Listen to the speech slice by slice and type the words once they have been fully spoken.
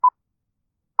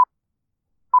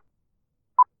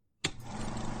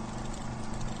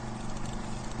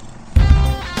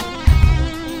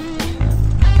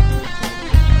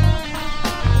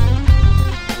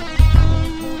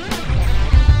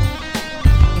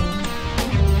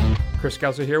Chris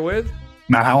Gauser here with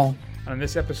Matt Howell. On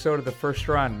this episode of The First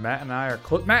Run, Matt and I are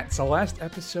Matt, it's the last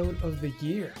episode of the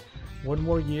year. One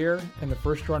more year and the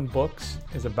First Run books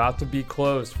is about to be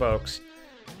closed, folks.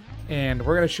 And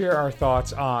we're going to share our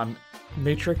thoughts on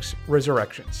Matrix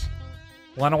Resurrections.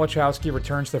 Lana Wachowski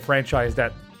returns to the franchise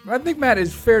that, I think, Matt,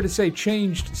 is fair to say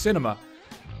changed cinema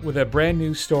with a brand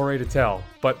new story to tell.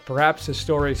 But perhaps a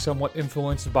story somewhat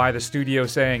influenced by the studio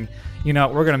saying, you know,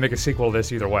 we're going to make a sequel to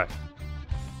this either way.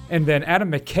 And then Adam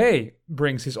McKay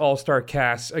brings his all-star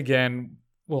cast again,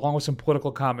 along with some political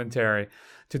commentary,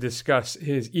 to discuss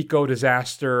his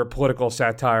eco-disaster political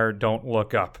satire, Don't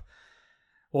Look Up.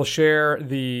 We'll share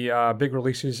the big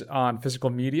releases on physical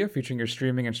media, featuring your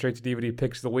streaming and straight-to-DVD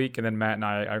picks of the week. And then Matt and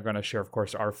I are going to share, of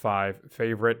course, our 5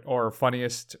 favorite or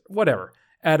funniest, whatever,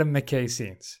 Adam McKay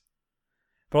scenes.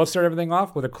 But let's start everything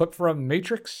off with a clip from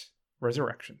Matrix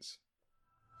Resurrections.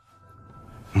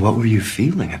 What were you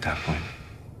feeling at that point?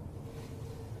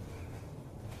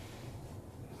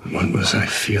 What was I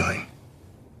feeling?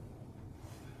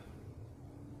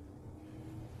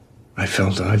 I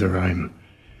felt either I'm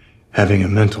having a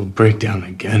mental breakdown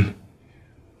again,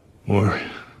 or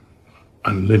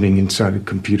I'm living inside a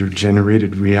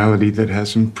computer-generated reality that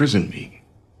has imprisoned me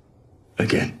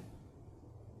again.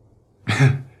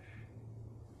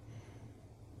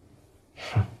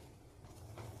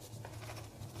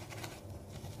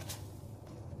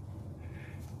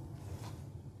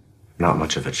 Not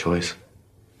much of a choice.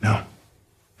 No.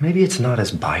 Maybe it's not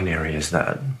as binary as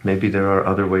that. Maybe there are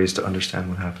other ways to understand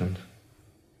what happened.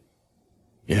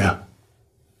 Yeah.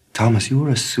 Thomas, you were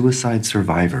a suicide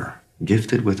survivor,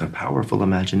 gifted with a powerful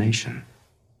imagination.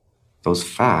 Those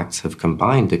facts have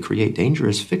combined to create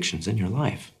dangerous fictions in your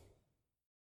life.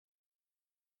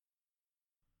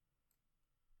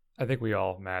 I think we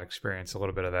all, Matt, experience a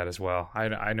little bit of that as well.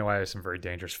 I know I have some very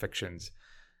dangerous fictions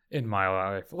in my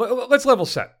life. Let's level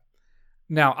set.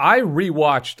 Now, I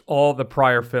rewatched all the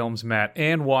prior films, Matt,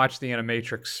 and watched the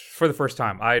Animatrix for the first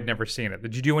time. I had never seen it.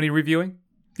 Did you do any reviewing?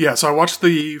 Yeah, so I watched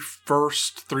the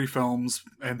first 3 films,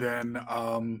 and then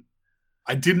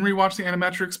I didn't rewatch the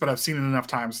Animatrix, but I've seen it enough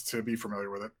times to be familiar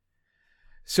with it.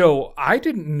 So I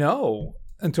didn't know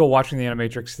until watching the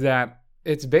Animatrix that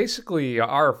it's basically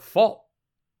our fault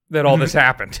that all this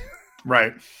happened.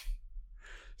 Right.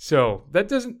 So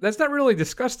that's not really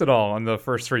discussed at all in the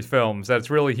first 3 films. That's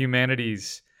really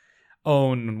humanity's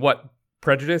own,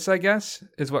 prejudice, I guess,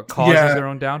 is what causes their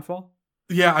own downfall?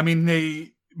 Yeah, I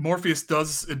mean, Morpheus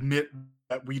does admit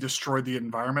that we destroyed the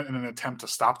environment in an attempt to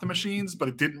stop the machines, but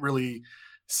it didn't really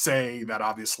say that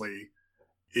obviously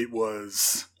it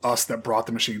was us that brought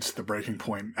the machines to the breaking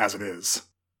point as it is.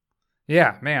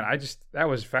 Yeah, man, that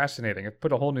was fascinating. It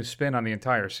put a whole new spin on the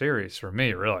entire series for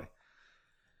me, really.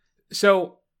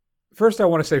 So, first I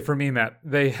want to say for me, Matt,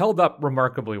 they held up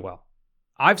remarkably well.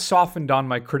 I've softened on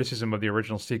my criticism of the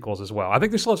original sequels as well. I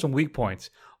think they still have some weak points,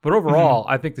 but overall,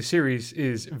 I think the series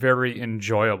is very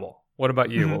enjoyable. What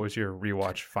about you? What was your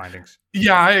rewatch findings?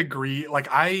 Yeah, I agree. Like,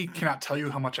 I cannot tell you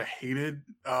how much I hated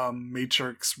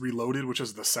Matrix Reloaded, which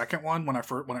is the second one when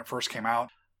it first came out.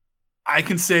 I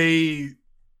can say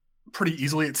pretty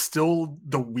easily it's still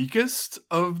the weakest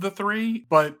of the 3,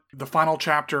 but the final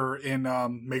chapter in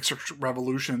Matrix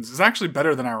Revolutions is actually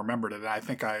better than I remembered it. And I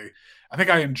think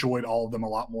I enjoyed all of them a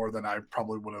lot more than I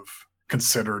probably would have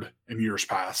considered in years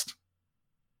past.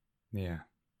 Yeah.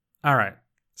 All right.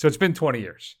 So it's been 20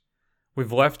 years. We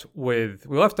left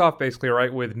off basically,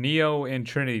 right, with Neo and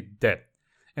Trinity dead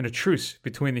and a truce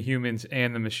between the humans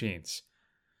and the machines.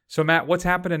 So Matt, what's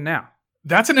happening now?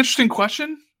 That's an interesting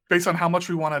question based on how much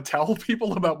we want to tell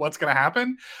people about what's going to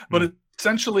happen. But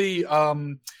essentially,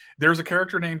 there's a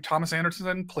character named Thomas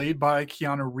Anderson, played by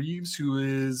Keanu Reeves,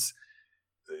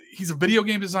 he's a video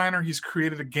game designer. He's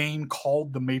created a game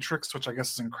called The Matrix, which I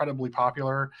guess is incredibly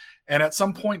popular. And at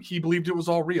some point, he believed it was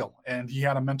all real, and he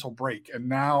had a mental break. And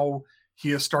now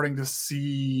he is starting to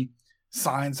see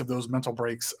signs of those mental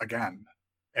breaks again.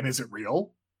 And is it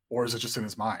real, or is it just in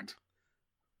his mind?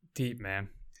 Deep, man.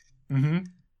 Mm-hmm.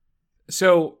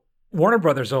 So Warner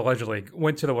Brothers allegedly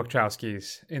went to the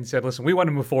Wachowskis and said, listen, we want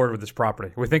to move forward with this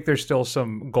property. We think there's still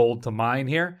some gold to mine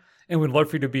here, and we'd love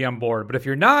for you to be on board. But if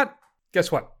you're not,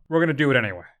 guess what? We're going to do it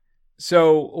anyway.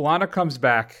 So Lana comes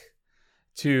back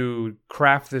to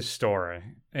craft this story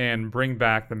and bring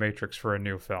back The Matrix for a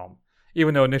new film.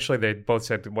 Even though initially they both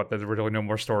said, there were really no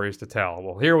more stories to tell.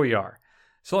 Well, here we are.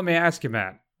 So let me ask you,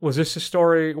 Matt, was this a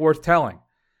story worth telling?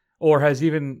 Or has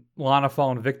even Lana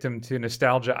fallen victim to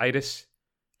nostalgia-itis?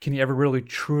 Can you ever really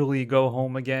truly go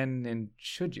home again? And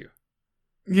should you?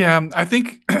 Yeah, I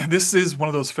think this is one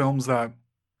of those films that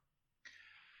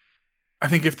I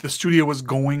think if the studio was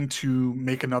going to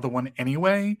make another one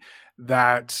anyway,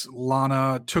 that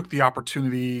Lana took the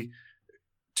opportunity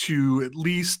to at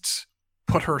least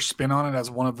put her spin on it as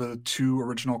one of the two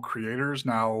original creators.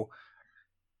 Now,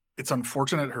 it's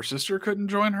unfortunate her sister couldn't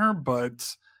join her,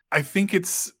 but I think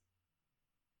it's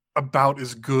about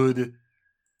as good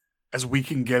as we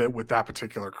can get it with that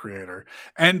particular creator.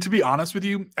 And to be honest with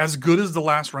you, as good as The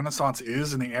Last Renaissance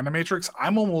is in the Animatrix,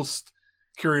 I'm almost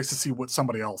curious to see what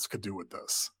somebody else could do with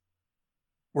this.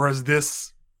 Whereas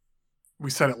this, we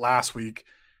said it last week,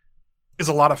 is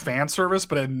a lot of fan service,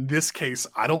 but in this case,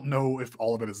 I don't know if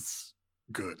all of it is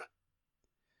good.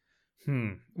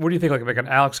 What do you think? Like an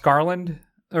Alex Garland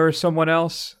or someone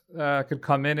else could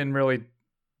come in and really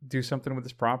do something with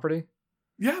this property?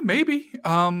 Yeah, maybe.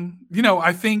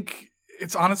 I think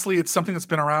it's something that's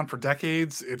been around for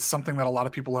decades. It's something that a lot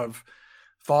of people have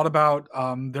thought about.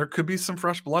 There could be some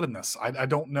fresh blood in this. I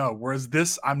don't know. Whereas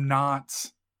this, I'm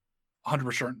not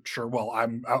 100% sure. Well,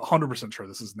 I'm 100% sure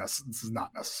this is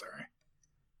not necessary.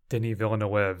 Denis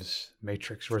Villeneuve's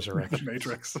Matrix Resurrection. The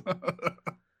Matrix.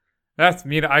 That's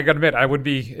I gotta admit, I would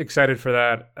be excited for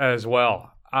that as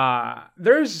well.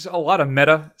 There's a lot of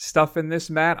meta stuff in this,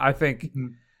 Matt. I think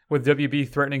with WB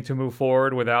threatening to move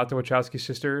forward without the Wachowski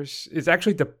sisters is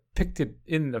actually depicted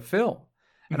in the film.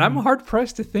 And I'm hard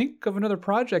pressed to think of another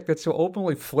project that so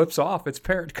openly flips off its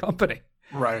parent company.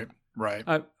 Right.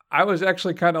 I was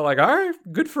actually kind of like, all right,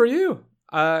 good for you.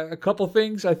 A couple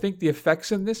things. I think the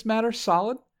effects in this matter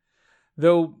solid,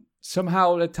 though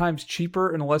somehow at times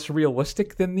cheaper and less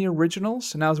realistic than the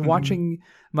originals. And I was watching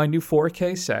my new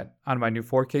 4K set on my new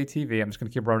 4K TV. I'm just going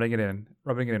to keep rubbing it in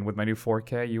with my new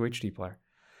 4K UHD player.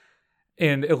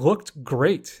 And it looked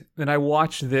great. And I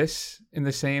watched this in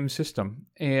the same system,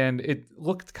 and it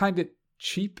looked kind of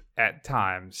cheap at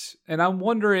times. And I'm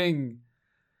wondering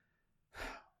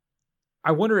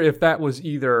if that was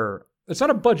it's not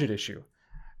a budget issue,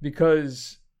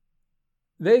 because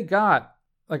they got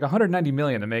like $190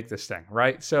 million to make this thing,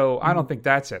 right? So I don't think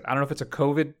that's it. I don't know if it's a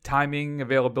COVID timing,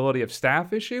 availability of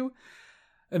staff issue.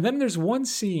 And then there's one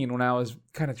scene when I was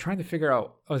kind of trying to figure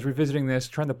out, I was revisiting this,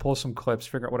 trying to pull some clips,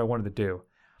 figure out what I wanted to do.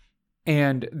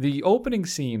 And the opening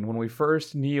scene when we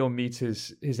first, Neo meets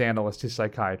his analyst, his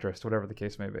psychiatrist, whatever the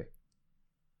case may be.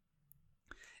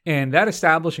 And that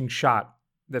establishing shot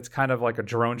that's kind of like a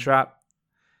drone shot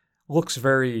looks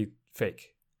very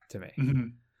fake to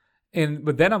me.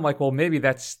 But then I'm like, well, maybe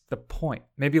that's the point.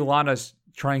 Maybe Lana's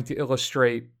trying to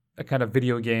illustrate a kind of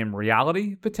video game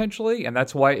reality potentially, and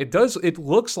that's why it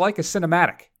looks like a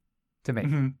cinematic to me.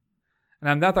 And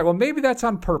I'm not like, well, maybe that's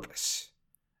on purpose.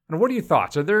 And what are your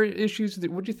thoughts? Are there issues?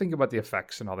 What do you think about the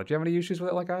effects and all that? Do you have any issues with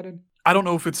it like I did? I don't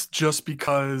know if it's just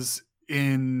because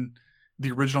in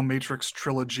the original Matrix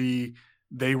trilogy,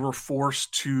 they were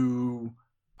forced to,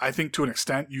 I think to an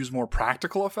extent, use more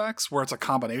practical effects, where it's a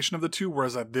combination of the two,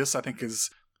 whereas this, I think,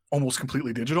 is almost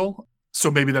completely digital. So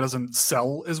maybe that doesn't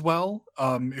sell as well,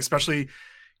 especially,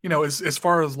 as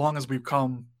far as long as we've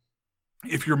come,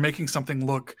 if you're making something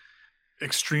look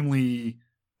extremely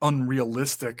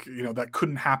unrealistic, that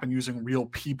couldn't happen using real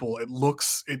people,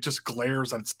 it just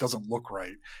glares that it doesn't look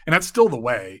right. And that's still the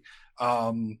way.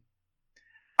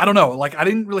 I don't know, like I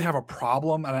didn't really have a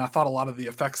problem, and I thought a lot of the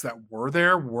effects that were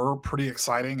there were pretty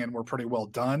exciting and were pretty well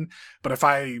done. But if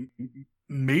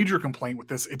major complaint with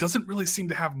this, it doesn't really seem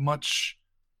to have much.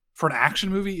 For an action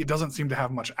movie, it doesn't seem to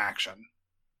have much action.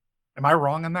 Am I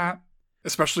wrong on that?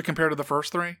 Especially compared to the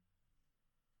first three?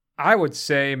 I would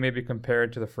say maybe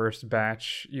compared to the first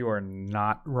batch, you are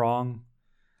not wrong.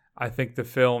 I think the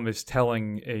film is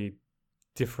telling a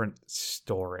different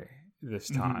story this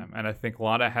time. And I think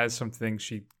Lana has some things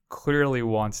she clearly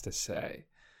wants to say.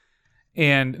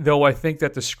 And though I think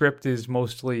that the script is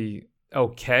mostly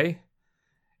okay,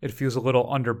 it feels a little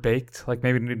underbaked, like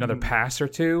maybe need another pass or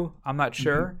two. I'm not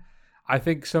sure. I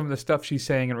think some of the stuff she's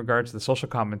saying in regards to the social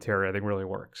commentary, I think really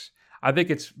works. I think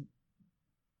it's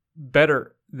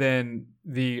better than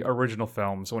the original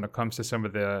films when it comes to some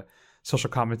of the social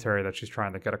commentary that she's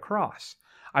trying to get across.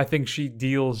 I think she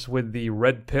deals with the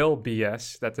red pill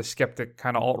BS that the skeptic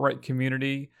kind of alt-right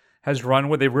community has run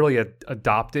with. They really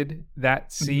adopted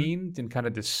that scene and kind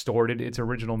of distorted its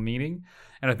original meaning.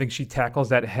 And I think she tackles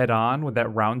that head on with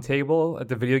that round table at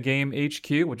the video game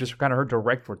HQ, which is kind of her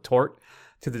direct retort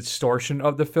to the distortion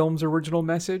of the film's original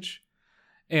message.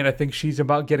 And I think she's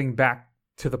about getting back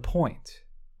to the point,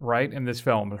 right, in this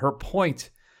film. Her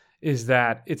point is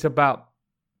that it's about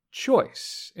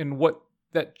choice, and what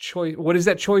is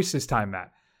that choice this time,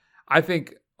 Matt? I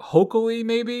think hokily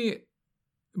maybe,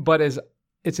 but it's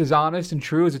as honest and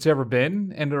true as it's ever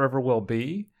been and ever will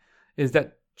be, is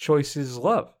that choice is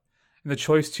love. and the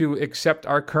choice to accept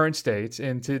our current states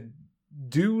and to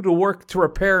do the work to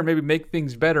repair and maybe make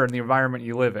things better in the environment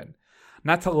you live in.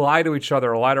 Not to lie to each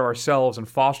other or lie to ourselves and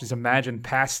falsely imagine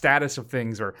past status of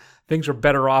things or things are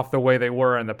better off the way they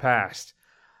were in the past.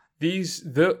 These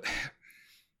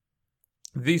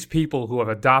people who have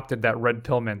adopted that red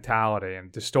pill mentality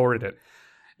and distorted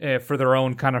it for their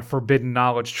own kind of forbidden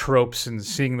knowledge tropes and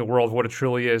seeing the world what it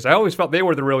truly is. I always felt they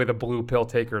were really the blue pill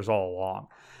takers all along.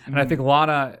 And I think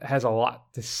Lana has a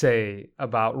lot to say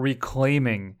about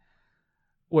reclaiming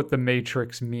what the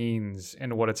Matrix means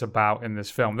and what it's about in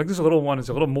this film. I think this little one is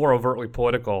a little more overtly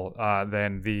political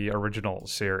than the original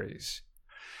series.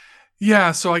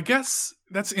 Yeah, so I guess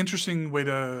that's an interesting way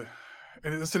to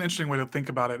think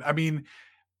about it. I mean,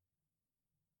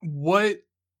 what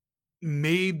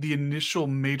made the initial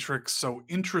Matrix so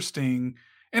interesting,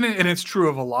 and it's true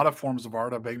of a lot of forms of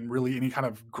art, I mean, really any kind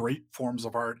of great forms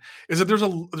of art, is that there's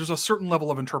a certain level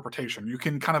of interpretation. You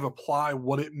can kind of apply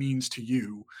what it means to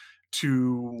you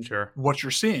to Sure. what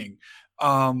you're seeing.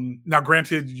 Now,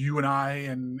 granted, you and I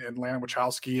and Lana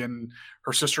Wachowski and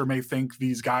her sister may think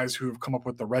these guys who have come up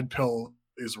with the red pill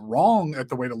is wrong at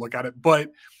the way to look at it,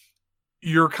 but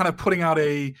you're kind of putting out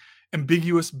a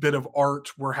ambiguous bit of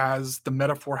art, whereas the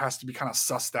metaphor has to be kind of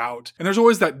sussed out. And there's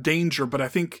always that danger, but I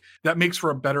think that makes for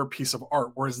a better piece of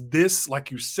art. Whereas this,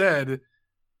 like you said,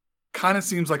 kind of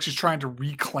seems like she's trying to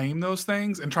reclaim those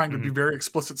things and trying to be very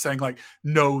explicit, saying like,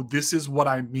 no, this is what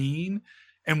I mean.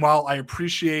 And while I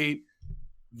appreciate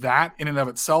that in and of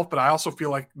itself, but I also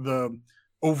feel like the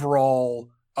overall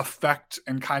effect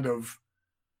and kind of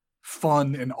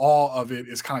fun and awe of it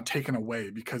is kind of taken away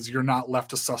because you're not left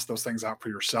to suss those things out for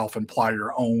yourself and apply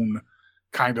your own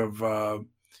kind of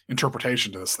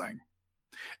interpretation to this thing.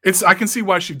 I can see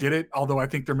why she did it, although I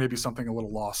think there may be something a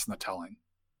little lost in the telling.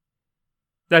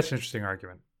 That's an interesting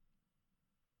argument.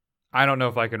 I don't know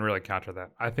if I can really counter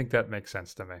that. I think that makes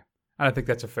sense to me. And I think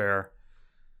that's a fair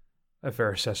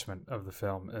assessment of the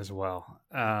film as well.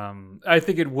 I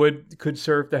think it could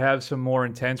serve to have some more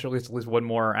intense, or at least one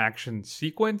more action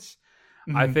sequence.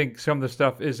 I think some of the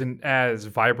stuff isn't as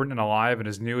vibrant and alive and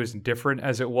as new and different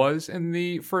as it was in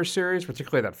the first series,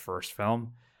 particularly that first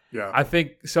film. Yeah. I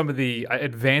think some of the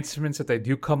advancements that they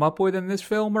do come up with in this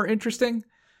film are interesting.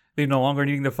 They're no longer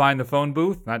needing to find the phone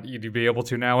booth. Not you'd be able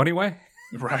to now anyway.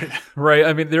 Right. Right.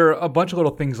 I mean, there are a bunch of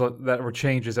little things that were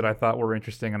changes that I thought were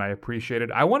interesting and I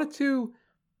appreciated.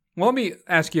 Let me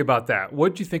ask you about that.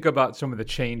 What did you think about some of the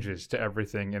changes to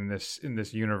everything in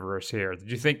this universe here?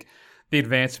 Did you think the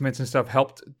advancements and stuff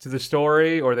helped to the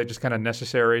story, or are they just kind of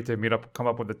necessary to come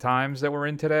up with the times that we're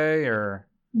in today? Or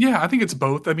yeah, I think it's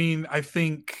both. I mean,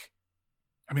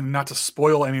 not to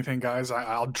spoil anything, guys,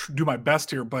 I'll do my best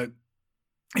here, but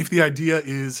if the idea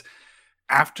is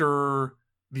after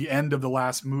the end of the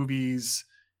last movies,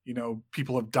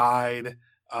 people have died,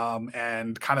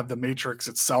 and kind of the Matrix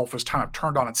itself was kind of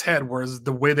turned on its head, whereas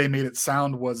the way they made it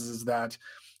sound is that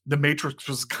the Matrix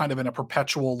was kind of in a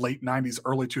perpetual late 90s,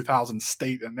 early 2000s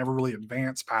state and never really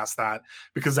advanced past that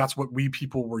because that's what we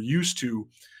people were used to,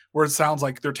 where it sounds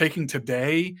like they're taking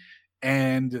today,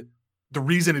 and the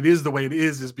reason it is the way it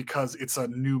is because it's a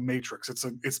new Matrix.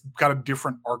 It's got a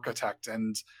different architect,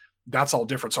 and that's all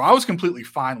different. So I was completely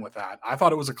fine with that. I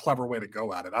thought it was a clever way to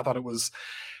go at it. I thought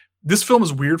this film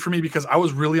is weird for me because I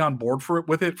was really on board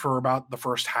with it for about the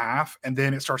first half, and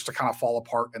then it starts to kind of fall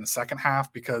apart in the second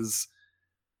half because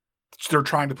they're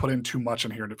trying to put in too much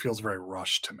in here, and it feels very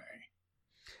rushed to me.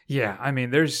 Yeah, I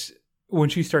mean, when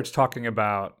she starts talking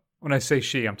about, when I say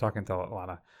she, I'm talking to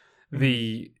Lana,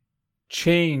 the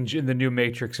change in the new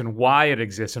Matrix and why it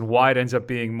exists and why it ends up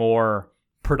being more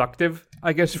productive,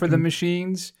 I guess, for the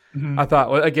machines. I thought,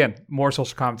 well, again, more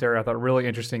social commentary. I thought really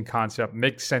interesting concept,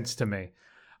 makes sense to me.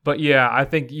 But yeah, I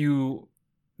think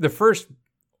the first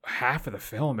half of the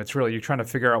film, it's really, you're trying to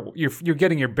figure out, you're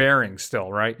getting your bearings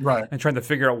still, right? Right. And trying to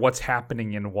figure out what's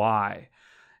happening and why.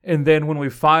 And then when we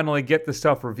finally get the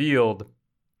stuff revealed,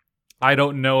 I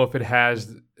don't know if I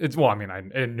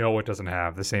know it doesn't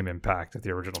have the same impact that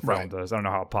the original film does. I don't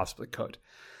know how it possibly could.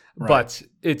 Right. But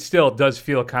it still does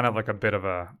feel kind of like a bit of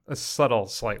a subtle,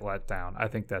 slight letdown. I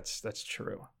think that's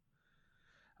true.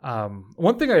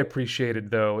 One thing I appreciated,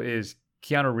 though, is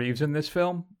Keanu Reeves in this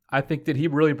film. I think that he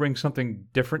really brings something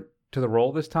different to the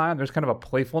role this time. There's kind of a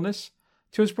playfulness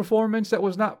to his performance that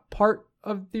was not part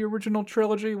of the original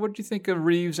trilogy. What did you think of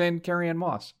Reeves and Carrie-Anne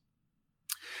Moss?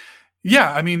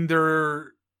 Yeah, I mean,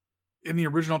 they're in the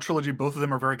original trilogy, both of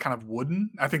them are very kind of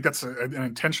wooden. I think that's an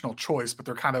intentional choice, but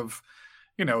they're kind of,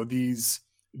 these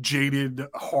jaded,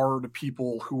 hard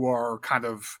people who are kind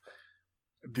of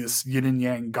this yin and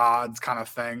yang gods kind of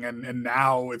thing. And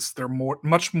now they're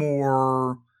much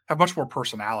more have much more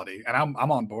personality, and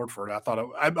I'm on board for it. I thought,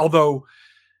 although,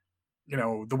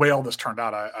 the way all this turned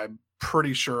out, I'm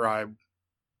pretty sure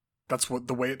that's what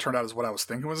the way it turned out is what I was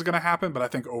thinking was going to happen. But I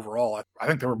think overall, I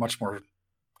think they were much more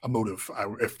emotive,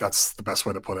 if that's the best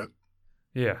way to put it.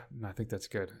 Yeah, I think that's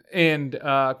good. And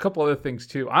a couple other things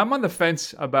too. I'm on the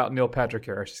fence about Neil Patrick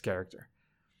Harris's character.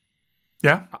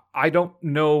 Yeah, I don't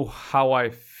know how I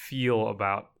feel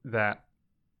about that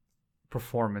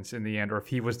performance in the end, or if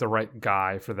he was the right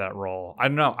guy for that role. I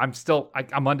don't know.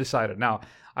 I'm undecided. Now,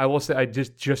 I will say I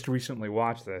just recently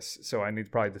watched this, so I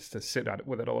need probably just to sit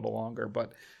with it a little longer,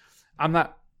 but I'm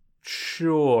not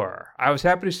sure. I was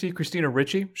happy to see Christina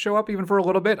Ricci show up even for a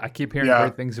little bit. I keep hearing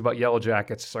great things about Yellow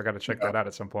Jackets, so I got to check that out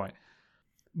at some point.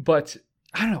 But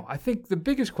I don't know. I think the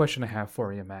biggest question I have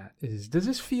for you, Matt, is does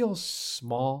this feel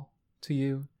small to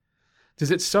you? Does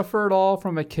it suffer at all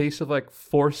from a case of like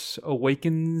Force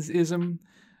Awakens-ism,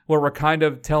 where we're kind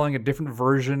of telling a different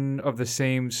version of the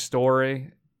same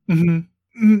story? Mm-hmm.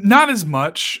 Not as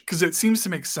much, because it seems to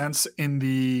make sense in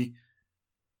the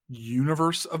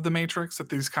universe of the Matrix that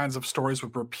these kinds of stories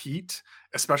would repeat,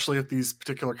 especially if these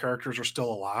particular characters are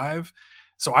still alive.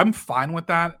 So I'm fine with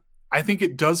that. I think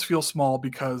it does feel small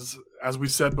because, as we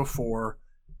said before,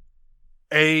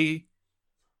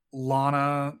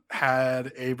 Lana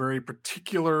had a very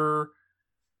particular,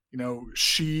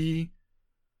 she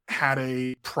had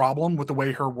a problem with the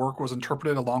way her work was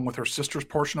interpreted, along with her sister's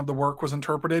portion of the work was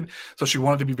interpreted. So she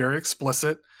wanted to be very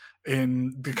explicit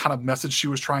in the kind of message she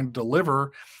was trying to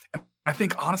deliver. And I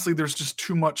think, honestly, there's just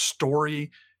too much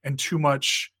story and too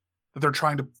much that they're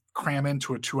trying to cram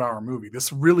into a 2-hour movie.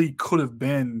 This really could have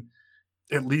been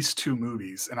at least 2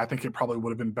 movies, and I think it probably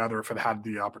would have been better if it had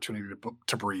the opportunity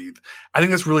to breathe. I think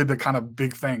that's really the kind of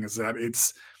big thing, is that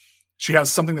she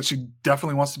has something that she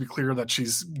definitely wants to be clear that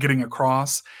she's getting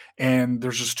across, and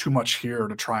there's just too much here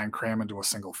to try and cram into a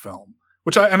single film.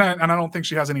 I don't think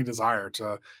she has any desire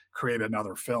to create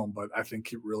another film, but I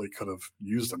think it really could have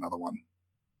used another one.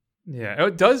 Yeah,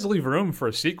 it does leave room for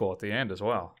a sequel at the end as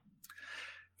well.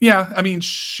 Yeah, I mean,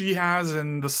 she has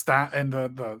in the staff and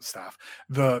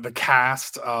the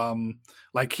cast,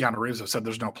 like Keanu Reeves have said,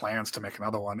 there's no plans to make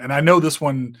another one. And I know this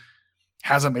one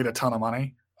hasn't made a ton of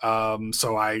money,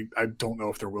 so I don't know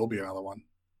if there will be another one.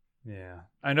 Yeah,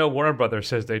 I know Warner Brothers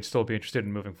says they'd still be interested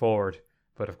in moving forward,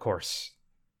 but of course,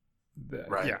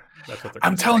 right? Yeah, that's what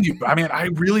I'm telling you. I mean, I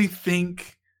really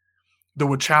think the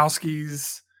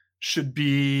Wachowskis should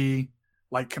be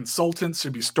like consultants,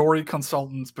 should be story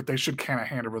consultants, but they should kind of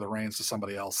hand over the reins to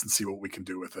somebody else and see what we can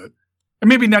do with it. And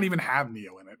maybe not even have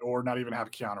Neo in it, or not even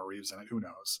have Keanu Reeves in it. Who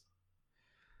knows?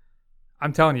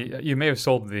 I'm telling you, you may have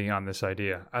sold me on this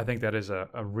idea. I think that is a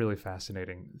really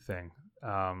fascinating thing.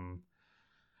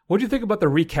 What do you think about the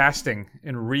recasting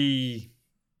and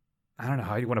I don't know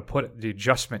how you want to put it, the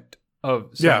adjustment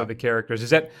of some of the characters? Is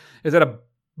that a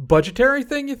budgetary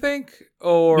thing, you think?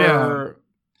 Or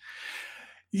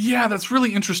Yeah, that's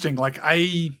really interesting. Like,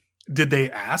 did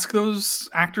they ask those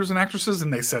actors and actresses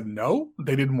and they said no,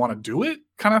 they didn't want to do it,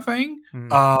 kind of thing?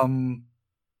 Mm-hmm.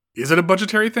 Is it a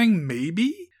budgetary thing?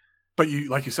 Maybe, but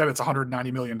like you said, it's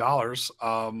 $190 million.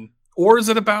 Or is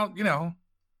it about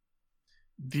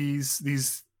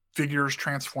these figures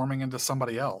transforming into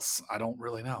somebody else? I don't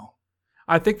really know.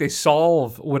 I think they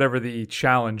solve whatever the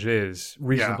challenge is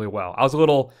reasonably well. I was a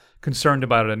little concerned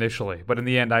about it initially, but in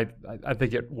the end, I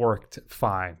think it worked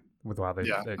fine with how they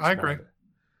I agree.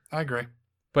 I agree.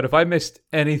 But if I missed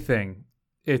anything,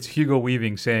 it's Hugo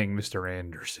Weaving saying Mr.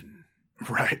 Anderson.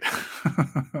 Right.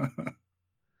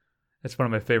 It's one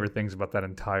of my favorite things about that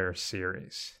entire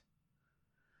series.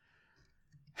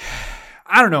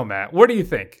 I don't know, Matt. What do you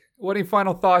think? What any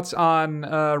final thoughts on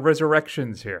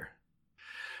Resurrections here?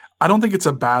 I don't think it's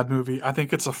a bad movie. I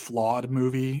think it's a flawed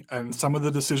movie. And some of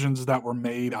the decisions that were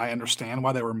made, I understand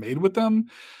why they were made with them.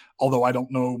 Although I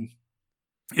don't know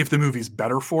if the movie's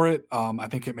better for it. I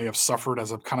think it may have suffered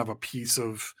as a kind of a piece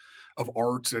of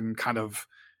art and kind of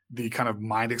the kind of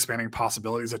mind expanding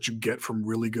possibilities that you get from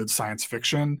really good science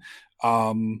fiction.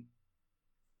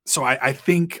 So I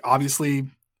think obviously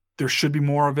there should be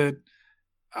more of it.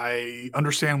 I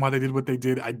understand why they did what they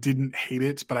did. I didn't hate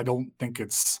it, but I don't think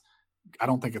it's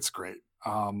great.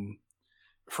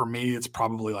 For me, it's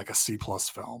probably like a C+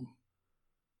 film.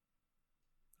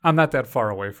 I'm not that far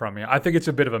away from you. I think it's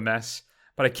a bit of a mess,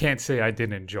 but I can't say I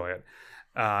didn't enjoy it.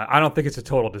 I don't think it's a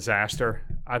total disaster.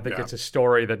 I think it's a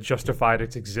story that justified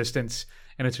its existence,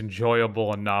 and it's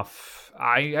enjoyable enough.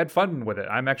 I had fun with it.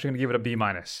 I'm actually going to give it a B-.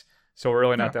 So we're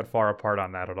really not that far apart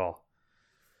on that at all.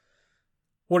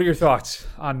 What are your thoughts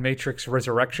on Matrix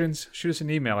Resurrections? Shoot us an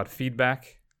email at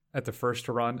feedback at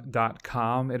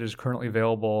thefirstrun.com. It is currently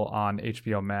available on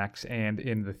HBO Max and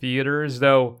in the theaters,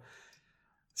 though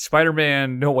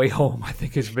Spider-Man No Way Home, I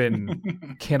think, has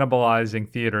been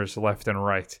cannibalizing theaters left and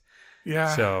right.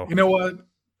 Yeah. So, you know what?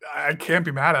 I can't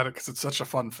be mad at it because it's such a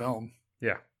fun film.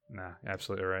 Yeah, nah,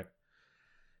 absolutely right.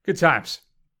 Good times.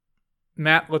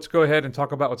 Matt, let's go ahead and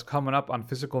talk about what's coming up on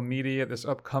physical media this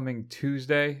upcoming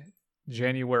Tuesday,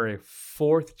 January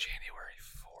 4th. January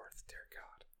 4th, dear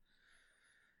God.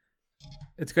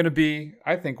 It's going to be,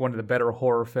 I think, one of the better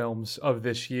horror films of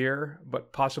this year,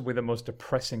 but possibly the most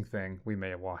depressing thing we may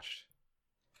have watched.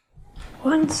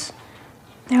 Once,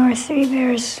 there were 3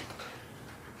 bears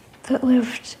that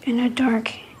lived in a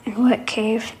dark and wet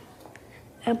cave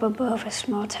up above a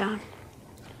small town.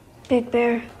 Big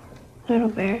Bear, Little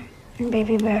Bear, and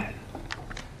Baby Bear.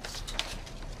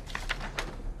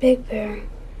 Big Bear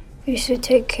used to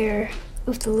take care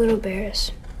of the little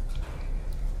bears,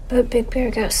 but Big Bear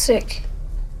got sick,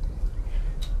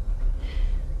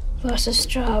 lost his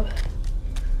job,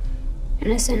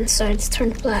 and his insides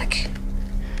turned black.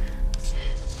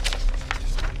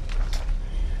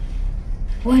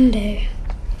 One day,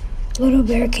 Little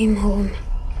Bear came home,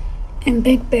 and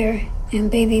Big Bear and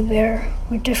Baby Bear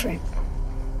were different.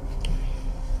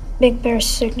 Big Bear's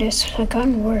sickness had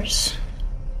gotten worse.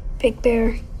 Big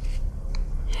Bear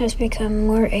has become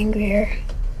more angrier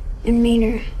and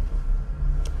meaner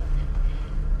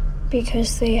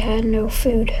because they had no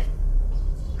food,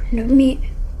 no meat.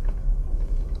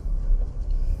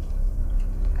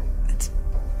 It's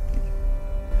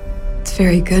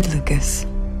very good, Lucas.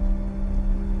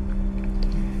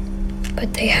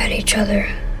 But they had each other.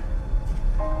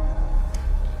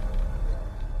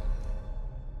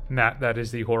 Matt, that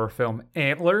is the horror film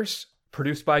Antlers,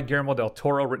 produced by Guillermo del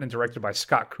Toro, written and directed by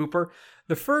Scott Cooper.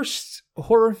 The first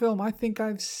horror film I think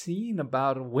I've seen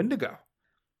about a Wendigo.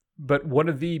 But one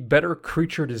of the better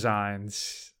creature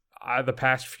designs the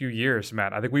past few years,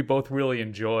 Matt. I think we both really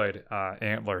enjoyed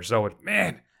Antlers. So,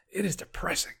 man, it is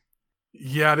depressing.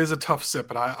 Yeah, it is a tough sit,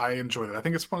 but I enjoyed it. I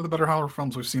think it's one of the better horror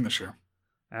films we've seen this year.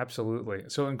 Absolutely.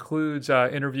 So it includes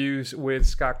interviews with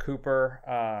Scott Cooper,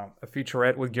 a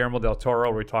featurette with Guillermo del Toro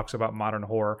where he talks about modern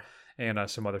horror, and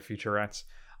some other featurettes.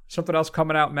 Something else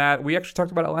coming out, Matt. We actually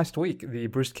talked about it last week. The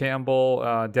Bruce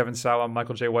Campbell, Devon Sawa,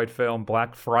 Michael J. White film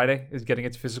Black Friday is getting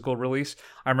its physical release.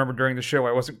 I remember during the show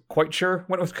I wasn't quite sure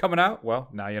when it was coming out. Well,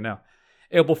 now you know.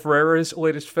 Abel Ferreira's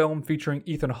latest film featuring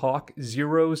Ethan Hawke,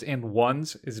 Zeros and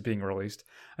Ones, is being released.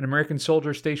 An American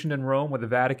soldier stationed in Rome with the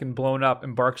Vatican blown up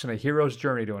embarks on a hero's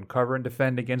journey to uncover and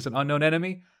defend against an unknown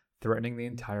enemy threatening the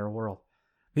entire world.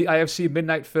 The IFC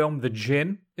midnight film The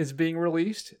Djinn is being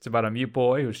released. It's about a mute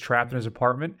boy who's trapped in his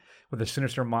apartment with a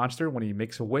sinister monster when he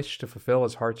makes a wish to fulfill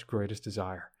his heart's greatest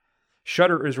desire.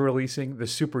 Shudder is releasing The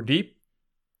Super Deep.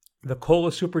 The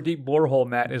Kola Super Deep borehole,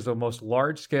 Matt, is the most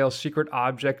large-scale secret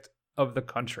object of the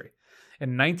country.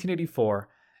 In 1984,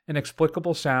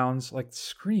 inexplicable sounds like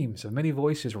screams of many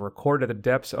voices were recorded at the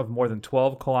depths of more than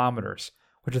 12 kilometers,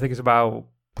 which I think is about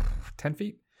 10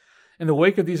 feet. In the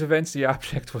wake of these events, the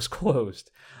object was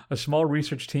closed. A small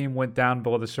research team went down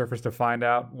below the surface to find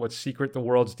out what secret the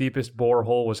world's deepest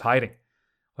borehole was hiding.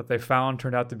 What they found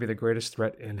turned out to be the greatest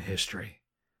threat in history.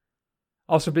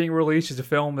 Also being released is a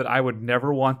film that I would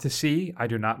never want to see. I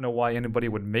do not know why anybody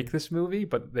would make this movie,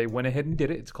 but they went ahead and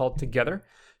did it. It's called Together,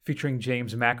 featuring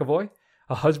James McAvoy,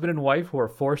 a husband and wife who are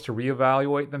forced to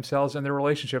reevaluate themselves and their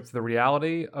relationship to the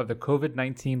reality of the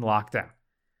COVID-19 lockdown.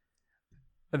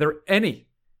 Are there any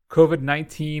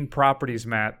COVID-19 properties,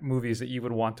 Matt, movies that you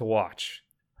would want to watch?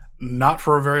 Not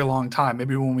for a very long time.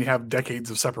 Maybe when we have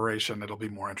decades of separation, it'll be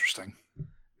more interesting.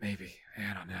 Maybe.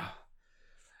 I don't know.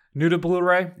 New to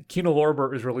Blu-ray, Kino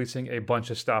Lorber is releasing a bunch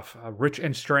of stuff. Rich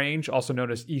and Strange, also known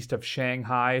as East of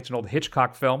Shanghai. It's an old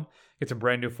Hitchcock film. It's a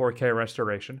brand new 4K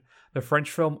restoration. The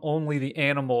French film Only the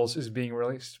Animals is being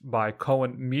released by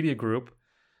Cohen Media Group.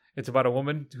 It's about a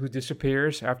woman who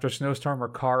disappears. After a snowstorm, her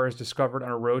car is discovered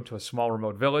on a road to a small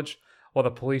remote village. While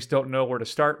the police don't know where to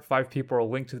start, 5 people are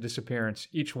linked to the disappearance,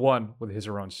 each one with his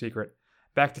or her own secret.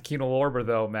 Back to Kino Lorber,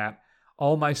 though, Matt.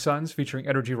 All My Sons, featuring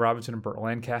Edward G. Robinson and Burt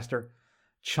Lancaster.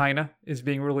 China is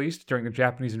being released during the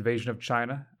Japanese invasion of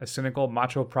China. A cynical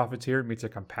macho profiteer meets a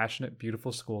compassionate,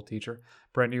 beautiful school teacher.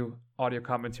 Brand new audio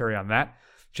commentary on that.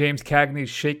 James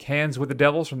Cagney's Shake Hands with the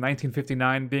Devils from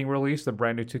 1959 being released, the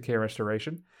brand new 2K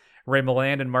restoration. Ray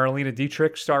Milland and Marlena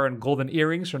Dietrich star in Golden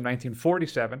Earrings from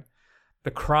 1947. The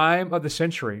Crime of the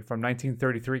Century from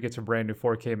 1933 gets a brand new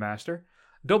 4K master.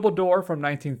 Double Door from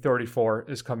 1934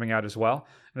 is coming out as well.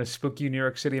 In a spooky New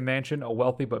York City mansion, a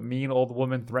wealthy but mean old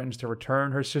woman threatens to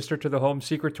return her sister to the home's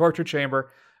secret torture chamber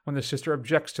when the sister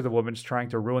objects to the woman's trying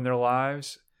to ruin their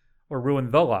lives or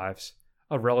ruin the lives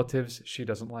of relatives she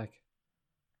doesn't like.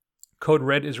 Code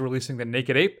Red is releasing The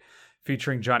Naked Ape,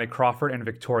 featuring Johnny Crawford and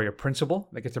Victoria Principal.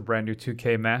 That gets a brand new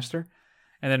 2K master.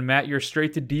 And then, Matt, your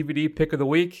straight-to-DVD pick of the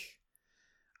week.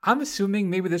 I'm assuming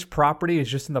maybe this property is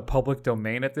just in the public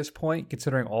domain at this point,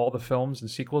 considering all the films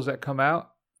and sequels that come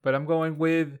out. But I'm going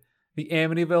with The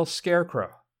Amityville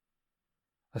Scarecrow,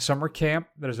 a summer camp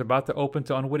that is about to open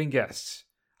to unwitting guests.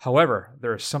 However,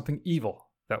 there is something evil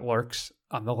that lurks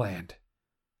on the land.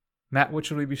 Matt, what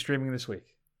should we be streaming this week?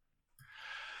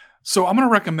 So I'm going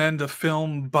to recommend a series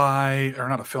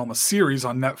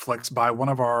on Netflix by one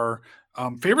of our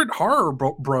favorite horror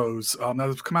bros that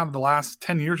has come out in the last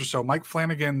 10 years or so, Mike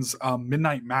Flanagan's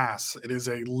Midnight Mass. It is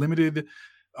a limited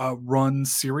run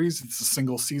series. It's a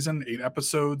single season, 8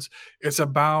 episodes. It's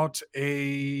about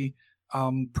a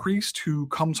priest who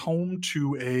comes home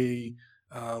to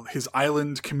his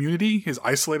island community, his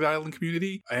isolated island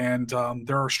community, and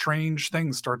there are strange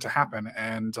things start to happen,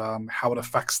 and how it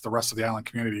affects the rest of the island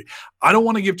community. I don't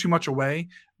want to give too much away,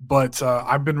 but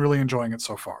I've been really enjoying it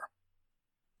so far.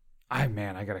 I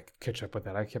gotta catch up with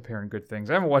that. I kept hearing good things.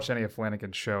 I haven't watched any of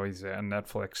Flanagan's show. He's on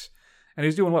Netflix, and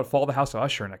he's doing Fall the House of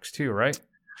Usher next too, right?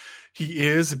 He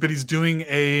is, but he's doing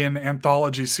an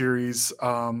anthology series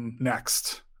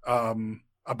next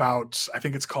about, I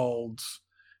think it's called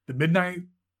The Midnight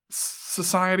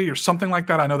Society or something like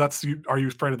that. I know that's Are You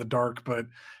Afraid of the Dark? But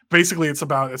basically it's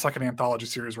like an anthology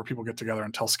series where people get together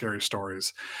and tell scary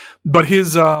stories. But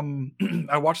his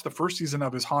I watched the first season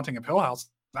of his Haunting of Hill House.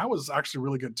 That was actually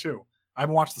really good too. I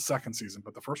haven't watched the second season,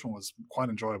 but the first one was quite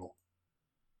enjoyable.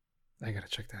 I gotta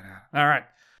check that out. All right,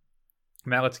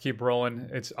 Matt, let's keep rolling.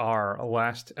 It's our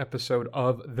last episode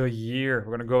of the year.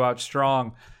 We're gonna go out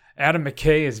strong. Adam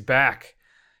McKay is back.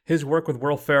 His work with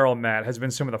Will Ferrell, Matt, has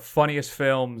been some of the funniest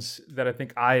films that I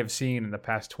think I have seen in the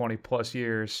past 20 plus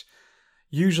years.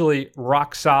 Usually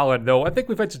rock solid, though I think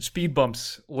we've had some speed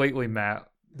bumps lately, Matt.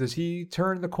 Does he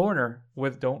turn the corner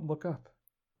with Don't Look Up?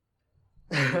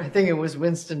 I think it was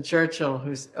Winston Churchill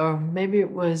or maybe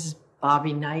it was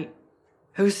Bobby Knight,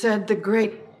 who said the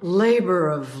great labor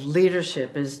of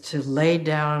leadership is to lay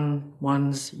down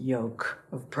one's yoke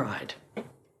of pride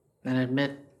and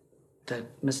admit that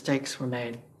mistakes were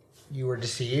made. You were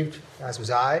deceived, as was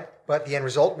I, but the end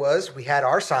result was we had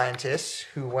our scientists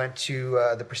who went to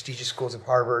the prestigious schools of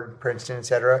Harvard, Princeton,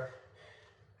 etc.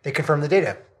 They confirmed the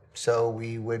data. So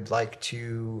we would like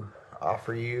to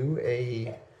offer you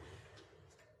a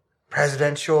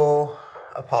presidential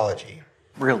apology.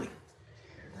 Really?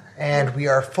 And we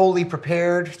are fully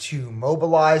prepared to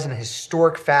mobilize in a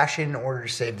historic fashion in order to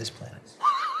save this planet.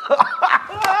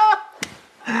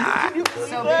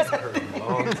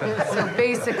 So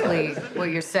basically, what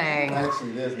you're saying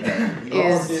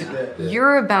is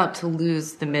you're about to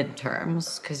lose the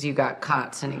midterms because you got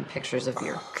caught sending pictures of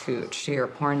your cooch to your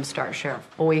porn star sheriff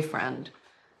boyfriend.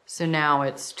 So now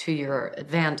it's to your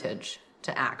advantage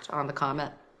to act on the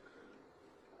comment.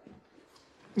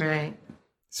 Right.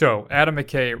 So Adam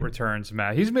McKay returns,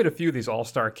 Matt. He's made a few of these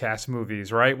all-star cast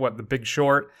movies, right? What, The Big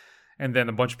Short, and then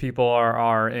a bunch of people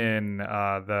are in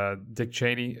the Dick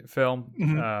Cheney film.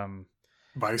 Mm-hmm.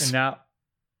 Vice. And now,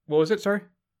 what was it? Sorry?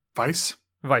 Vice.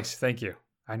 Vice, thank you.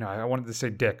 I know, I wanted to say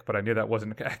Dick, but I knew that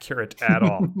wasn't accurate at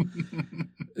all.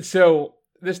 So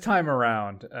this time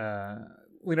around,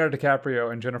 Leonardo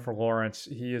DiCaprio and Jennifer Lawrence,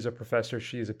 he is a professor,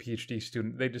 she is a PhD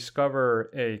student. They discover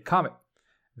a comet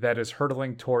that is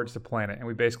hurtling towards the planet, and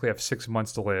we basically have 6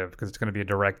 months to live because it's going to be a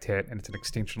direct hit and it's an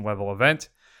extinction level event.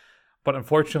 But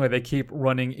unfortunately, they keep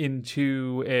running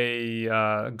into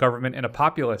a government and a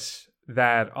populace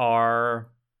that are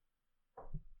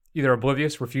either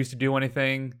oblivious, refuse to do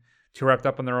anything, too wrapped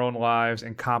up in their own lives,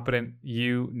 incompetent,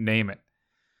 you name it.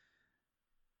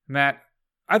 Matt,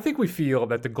 I think we feel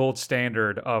that the gold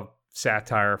standard of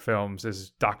satire films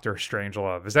is Dr.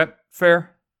 Strangelove. Is that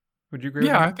fair? Would you agree?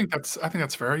 Yeah, with that? I think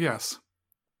that's fair. Yes.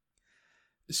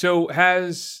 So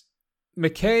has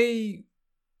McKay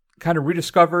kind of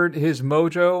rediscovered his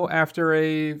mojo after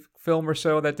a film or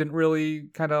so that didn't really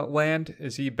kind of land?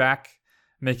 Is he back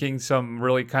making some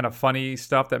really kind of funny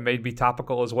stuff that may be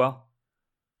topical as well?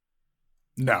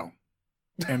 No.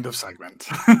 End of segment.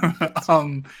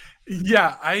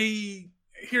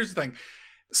 Here's the thing.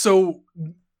 So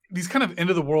these kind of end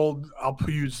of the world, I'll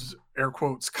use air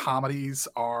quotes, comedies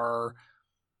are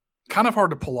kind of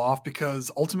hard to pull off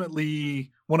because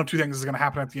ultimately one of two things is going to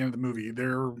happen at the end of the movie.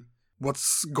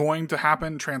 What's going to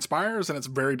happen transpires and it's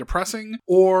very depressing,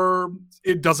 or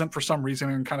it doesn't for some reason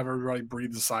and kind of everybody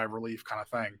breathes a sigh of relief kind of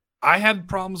thing. I had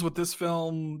problems with this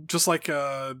film, just like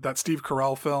that Steve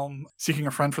Carell film, Seeking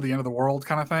a Friend for the End of the World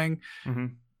kind of thing. Mm-hmm.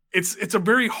 It's a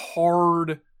very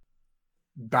hard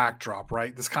backdrop,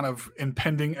 right? This kind of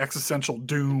impending existential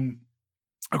doom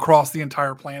across the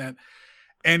entire planet.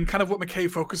 And kind of what McKay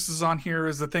focuses on here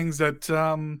is the things that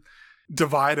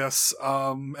divide us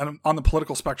and on the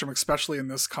political spectrum, especially in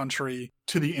this country,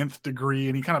 to the nth degree.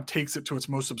 And he kind of takes it to its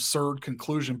most absurd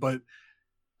conclusion. But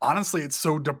honestly, it's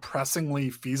so depressingly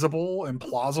feasible and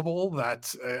plausible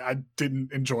that I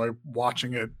didn't enjoy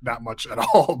watching it that much at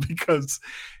all, because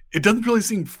it doesn't really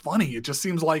seem funny. It just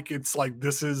seems like it's like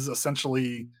this is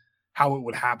essentially how it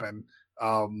would happen,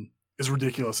 as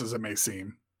ridiculous as it may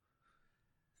seem.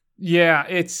 Yeah,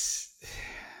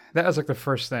 that was like the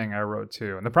first thing I wrote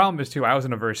too. And the problem is too, I was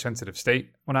in a very sensitive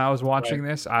state when I was watching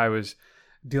this. I was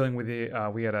dealing with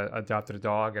we had adopted a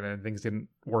dog, and then things didn't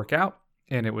work out,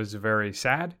 and it was very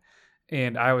sad.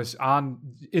 And I was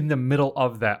in the middle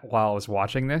of that while I was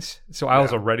watching this. So I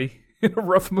was already in a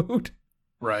rough mood.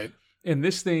 Right. And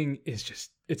this thing is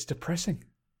it's depressing.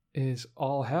 It is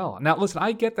all hell. Now, listen,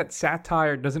 I get that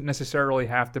satire doesn't necessarily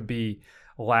have to be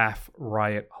laugh,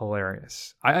 riot,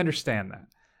 hilarious. I understand that.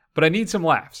 But I need some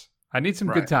laughs. I need some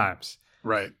good times.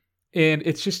 Right. And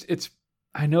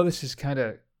I know this is kind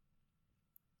of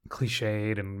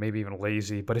cliched and maybe even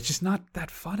lazy, but it's just not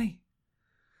that funny.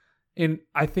 And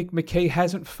I think McKay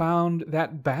hasn't found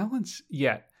that balance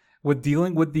yet with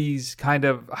dealing with these kind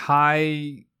of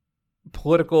high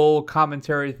political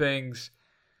commentary things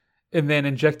and then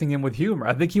injecting him with humor.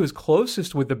 I think he was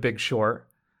closest with The Big Short,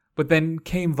 but then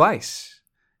came Vice.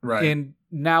 Right. And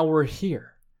now we're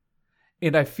here.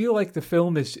 And I feel like the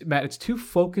film it's too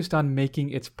focused on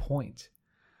making its point.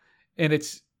 And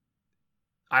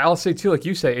I'll say too, like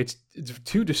you say, it's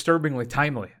too disturbingly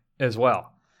timely as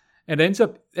well. And ends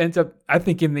up, I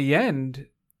think in the end,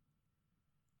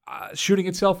 shooting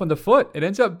itself in the foot. It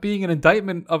ends up being an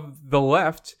indictment of the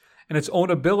left and its own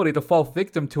ability to fall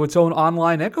victim to its own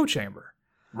online echo chamber.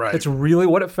 Right. That's really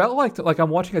what it felt like. Like I'm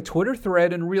watching a Twitter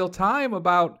thread in real time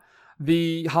about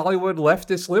the Hollywood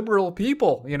leftist liberal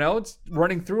people. It's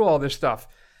running through all this stuff,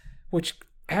 which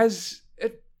has,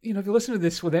 if you listen to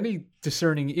this with any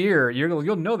discerning ear,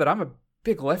 you'll know that I'm a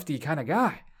big lefty kind of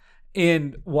guy.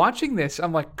 And watching this,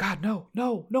 I'm like, God, no.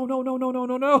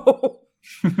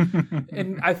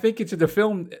 And I think the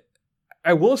film,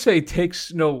 I will say,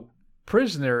 takes no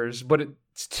prisoners, but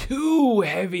it's too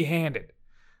heavy-handed.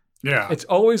 Yeah. It's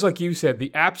always, like you said,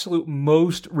 the absolute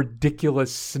most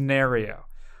ridiculous scenario.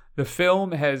 The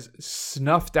film has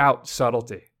snuffed out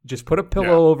subtlety. Just put a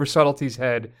pillow over subtlety's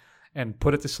head and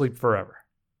put it to sleep forever.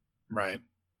 Right.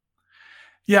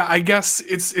 Yeah, I guess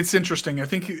it's interesting. I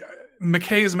think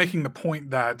McKay is making the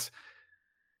point that,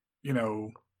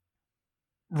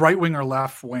 right wing or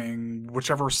left wing,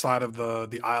 whichever side of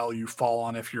the aisle you fall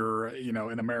on, if you're,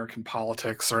 in American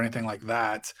politics or anything like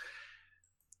that,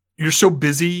 you're so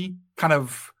busy kind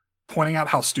of pointing out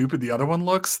how stupid the other one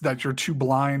looks that you're too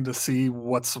blind to see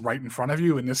what's right in front of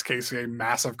you. In this case, a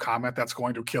massive comet that's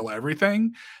going to kill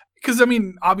everything. Because,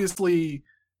 obviously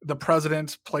the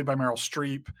president, played by Meryl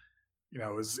Streep,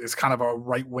 is kind of a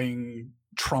right-wing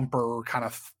Trumper kind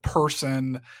of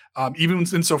person. Even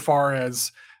insofar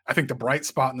as I think the bright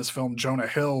spot in this film, Jonah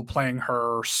Hill playing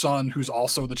her son, who's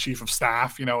also the chief of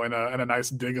staff, in a nice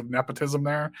dig of nepotism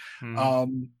there.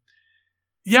 Mm-hmm.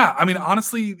 Yeah,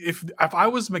 honestly, if I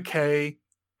was McKay,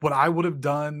 what I would have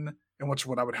done, and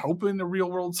what I would hope in a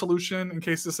real world solution, in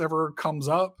case this ever comes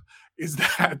up, is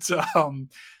that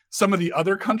some of the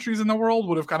other countries in the world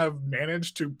would have kind of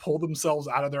managed to pull themselves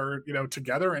out of their,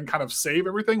 together and kind of save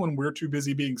everything when we're too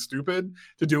busy being stupid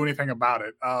to do anything about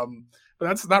it. But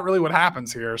that's not really what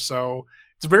happens here. So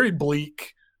it's very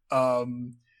bleak.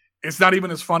 It's not even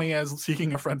as funny as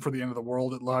Seeking a Friend for the End of the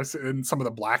World. It lies in some of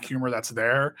the black humor that's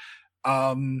there.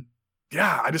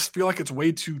 I just feel like it's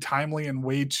way too timely and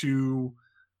way too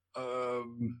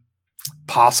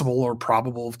possible or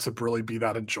probable to really be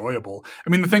that enjoyable.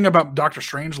 The thing about Dr.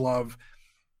 Strangelove,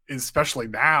 especially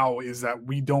now, is that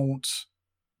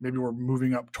maybe we're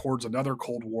moving up towards another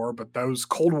Cold War, but those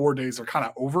Cold War days are kind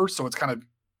of over. So it's kind of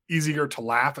easier to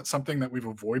laugh at something that we've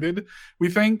avoided,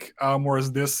 we think.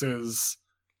 Whereas this is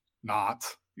not,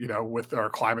 with our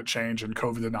climate change and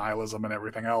COVID denialism and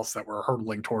everything else that we're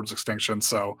hurtling towards extinction.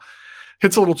 So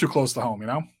hits a little too close to home,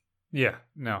 Yeah,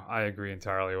 no, I agree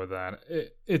entirely with that.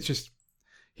 It's just,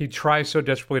 he tries so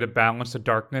desperately to balance the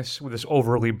darkness with this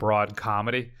overly broad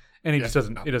comedy, and he just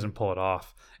doesn't pull it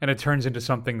off. And it turns into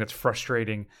something that's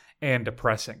frustrating and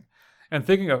depressing. And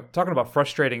talking about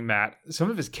frustrating, Matt, some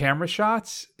of his camera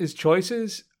shots, his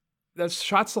choices, those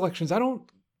shot selections, I don't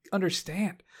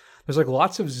understand. There's like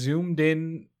lots of zoomed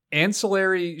in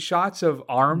ancillary shots of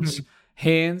arms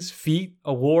hands, feet,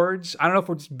 awards. I don't know if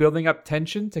we're just building up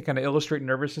tension to kind of illustrate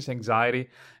nervousness, anxiety,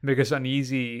 make us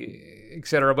uneasy,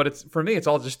 etc. But for me, it's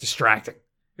all just distracting.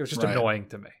 It was just annoying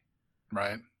to me.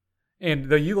 Right. And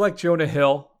though you like Jonah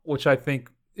Hill, which I think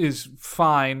is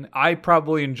fine, I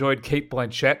probably enjoyed Cate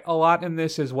Blanchett a lot in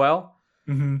this as well.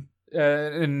 Mm-hmm.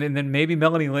 And then maybe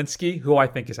Melanie Linsky, who I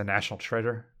think is a national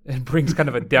treasure and brings kind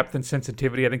of a depth and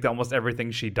sensitivity, I think, to almost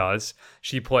everything she does.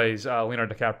 She plays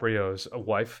Leonardo DiCaprio's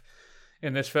wife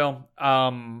in this film.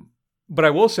 But I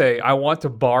will say, I want to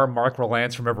bar Mark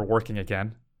Rylance from ever working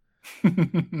again.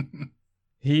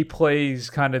 He plays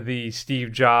kind of the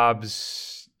Steve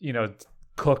Jobs,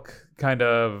 cook kind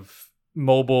of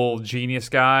mobile genius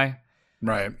guy.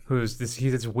 Right. He's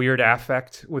this weird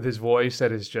affect with his voice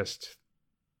that is just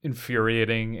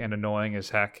infuriating and annoying as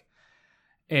heck.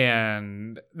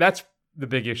 And that's the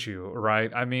big issue,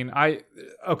 right? I mean,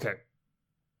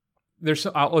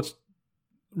 let's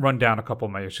run down a couple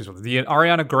of my issues with it. The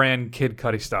Ariana Grande Kid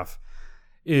Cudi stuff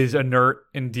is inert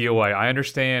and DOA. I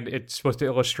understand it's supposed to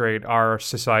illustrate our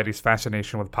society's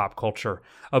fascination with pop culture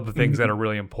of the things that are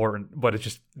really important, but it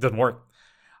just doesn't work.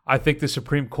 I think the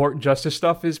Supreme Court and Justice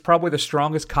stuff is probably the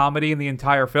strongest comedy in the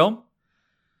entire film.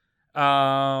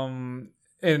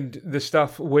 And the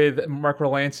stuff with Mark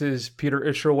Rylance's Peter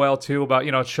Isherwell, too,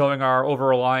 about, showing our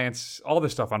over-reliance, all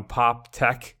this stuff on pop,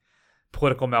 tech,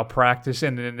 political malpractice,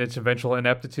 and its eventual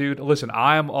ineptitude. Listen,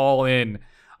 I am all in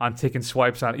on taking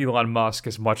swipes on Elon Musk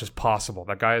as much as possible.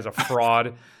 That guy is a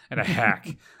fraud and a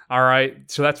hack. All right?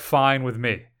 So that's fine with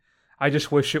me. I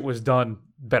just wish it was done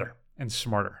better and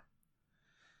smarter.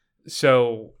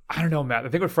 So, I don't know, Matt. I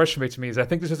think what frustrates me is I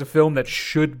think this is a film that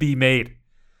should be made.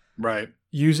 Right.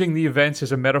 Using the events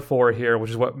as a metaphor here,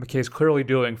 which is what McKay's clearly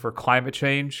doing for climate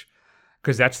change,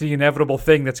 because that's the inevitable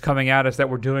thing that's coming at us that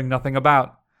we're doing nothing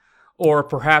about. Or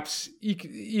perhaps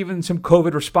even some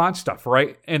COVID response stuff,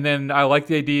 right? And then I like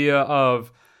the idea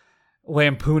of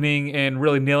lampooning and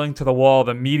really nailing to the wall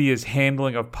the media's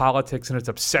handling of politics and its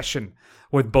obsession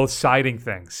with both siding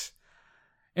things.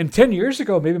 And 10 years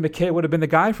ago, maybe McKay would have been the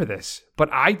guy for this, but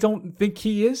I don't think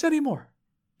he is anymore.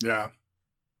 Yeah.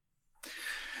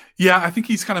 Yeah, I think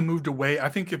he's kind of moved away. I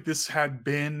think if this had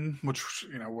been, which,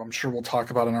 I'm sure we'll talk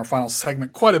about in our final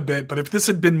segment quite a bit, but if this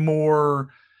had been more,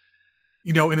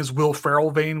 in his Will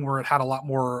Ferrell vein where it had a lot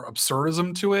more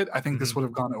absurdism to it, I think this would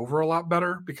have gone over a lot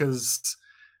better because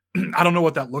I don't know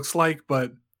what that looks like,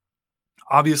 but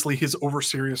obviously his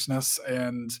over-seriousness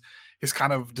and his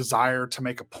kind of desire to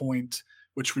make a point,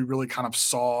 which we really kind of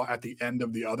saw at the end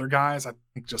of the other guys, I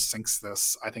think just sinks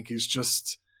this. I think he's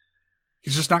just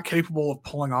not capable of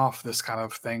pulling off this kind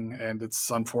of thing, and it's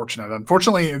unfortunate.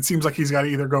 Unfortunately, it seems like he's got to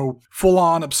either go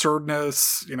full-on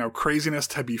absurdness, craziness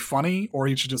to be funny, or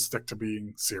he should just stick to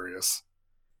being serious.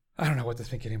 I don't know what to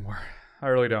think anymore. I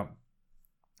really don't.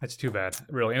 That's too bad,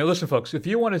 really. And listen, folks, if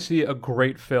you want to see a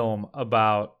great film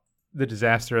about the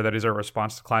disaster that is our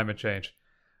response to climate change,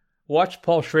 watch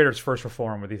Paul Schrader's First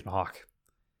Reform with Ethan Hawke.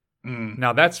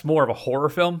 Now, that's more of a horror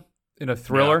film and a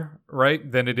thriller,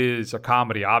 right, than it is a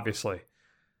comedy, obviously.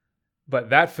 But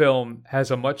that film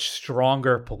has a much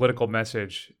stronger political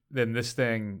message than this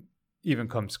thing even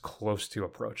comes close to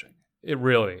approaching.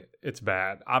 It's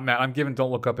bad. I'm giving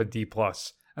Don't Look Up a D+.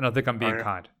 I don't think I'm being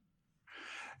kind.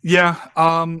 Yeah,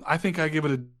 I think I give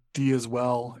it a D as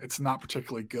well. It's not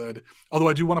particularly good. Although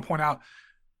I do want to point out,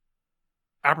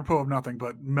 apropos of nothing,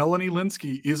 but Melanie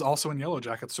Linsky is also in Yellow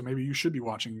Jackets, so maybe you should be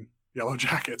watching Yellow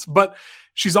Jackets. But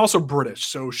she's also British,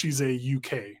 so she's a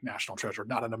UK national treasure,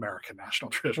 not an American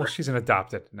national treasure. Well, she's an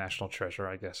adopted national treasure,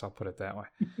 I guess. I'll put it that way.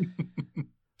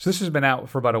 So this has been out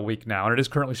for about a week now, and it is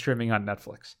currently streaming on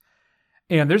Netflix.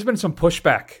 And there's been some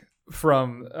pushback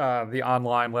from the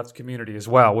online left community as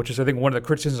well, which is, I think, one of the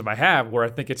criticisms I have, where I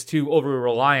think it's too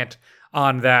over-reliant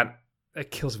on that, it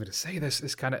kills me to say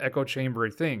this kind of echo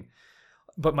chambery thing.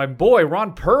 But my boy,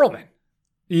 Ron Perlman,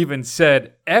 even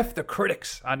said, F the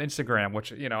critics on Instagram,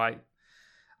 which,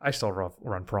 I still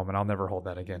run Perlman. I'll never hold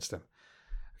that against him.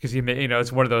 Because,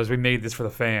 it's one of those, we made this for the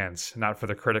fans, not for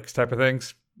the critics type of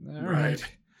things. All right.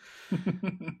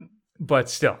 But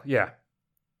still, yeah.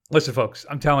 Listen, folks,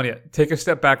 I'm telling you, take a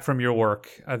step back from your work.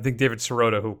 I think David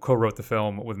Sirota, who co-wrote the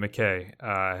film with McKay,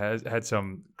 has had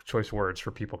some choice words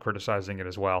for people criticizing it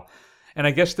as well. And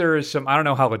I guess there is some, I don't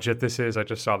know how legit this is. I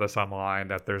just saw this online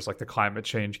that there's like the climate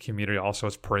change community also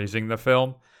is praising the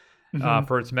film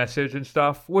for its message and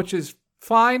stuff, which is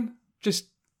fine. Just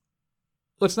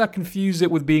let's not confuse it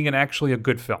with being actually a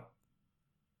good film.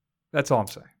 That's all I'm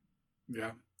saying.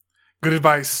 Yeah. Good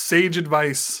advice. Sage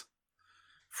advice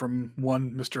from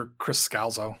one Mr. Chris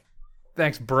Scalzo.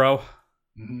 Thanks, bro.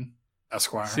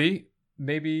 Esquire. See?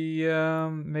 maybe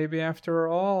after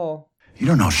all. You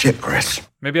don't know shit, Chris.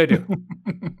 Maybe I do.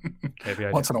 Maybe I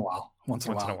do. Once in a while. Once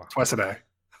in a while. Twice a day.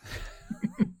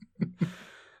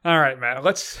 All right, Matt.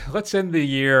 Let's end the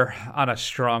year on a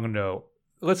strong note.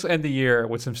 Let's end the year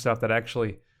with some stuff that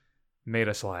actually made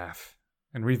us laugh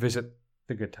and revisit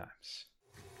the good times.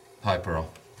 Hi, Pearl.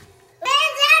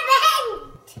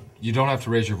 You don't have to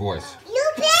raise your voice.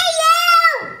 You pay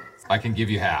you! I can give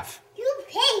you half. You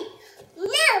pay no,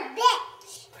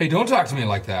 bitch! Hey, don't talk to me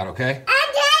like that, okay?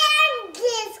 I'm tired of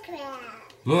this crap.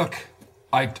 Look,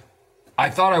 I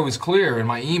thought I was clear in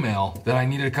my email that I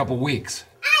needed a couple weeks.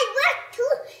 I worked too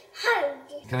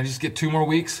hard. Can I just get 2 more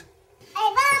weeks? I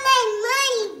want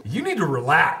my money. You need to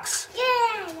relax.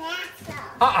 You're an asshole.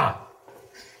 Uh-uh.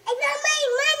 I want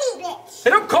my money, bitch. Hey,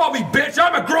 don't call me bitch.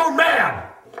 I'm a grown man.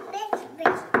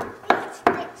 Bitch.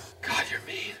 God, you're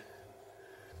mean.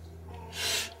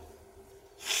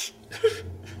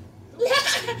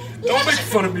 Don't make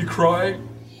fun of me crying.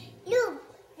 You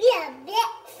be a bit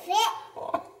fit.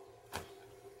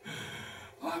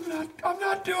 I'm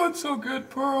not doing so good,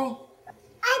 Pearl.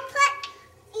 I put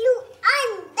you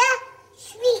on the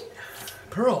street.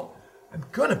 Pearl, I'm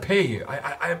gonna pay you.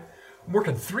 I'm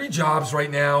working 3 jobs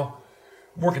right now.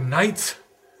 I'm working nights.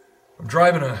 I'm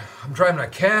driving a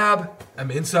cab.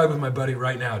 I'm inside with my buddy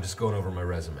right now, just going over my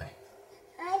resume.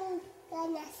 I'm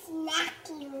gonna smack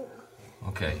you.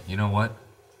 Okay, you know what?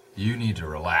 You need to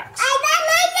relax. I want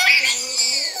my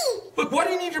money! Look, why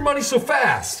do you need your money so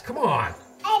fast? Come on.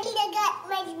 I need to get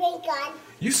my drink on.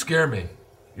 You scare me.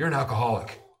 You're an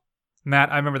alcoholic.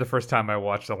 Matt, I remember the first time I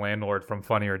watched The Landlord from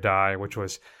Funny or Die, which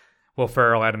was Will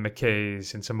Ferrell, Adam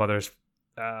McKay's, and some others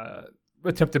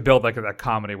attempt to build like a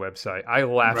comedy website. I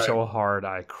laughed so hard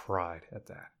I cried at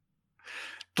that.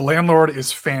 The Landlord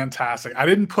is fantastic. I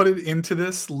didn't put it into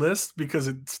this list because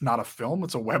it's not a film;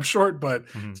 it's a web short, but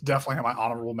it's definitely in my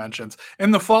honorable mentions.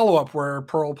 And the follow-up where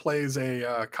Pearl plays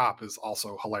a cop is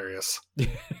also hilarious.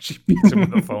 She beats him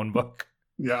with a phone book.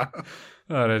 Yeah.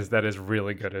 That is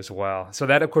really good as well. So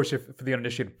that, of course, for the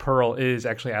uninitiated, Pearl is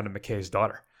actually Adam McKay's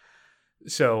daughter.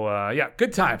 So, yeah,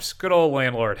 good times. Good old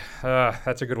Landlord.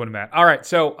 That's a good one, Matt. All right,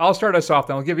 so I'll start us off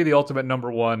then. I'll give you the ultimate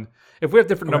number one. If we have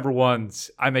different number ones,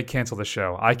 I may cancel the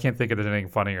show. I can't think of anything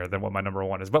funnier than what my number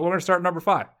one is. But we're going to start at number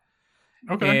 5.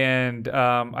 Okay. And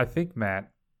I think,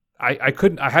 Matt, I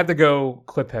had to go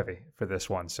clip heavy for this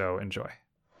one, so enjoy.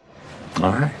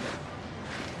 All right.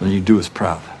 Then you do us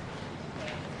proud.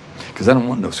 Because I don't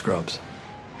want no scrubs.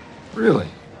 Really?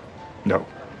 No.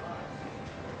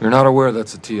 You're not aware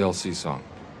that's a TLC song?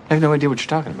 I have no idea what you're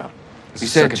talking about. It's You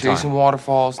the said second chasing time.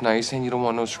 waterfalls, now you're saying you don't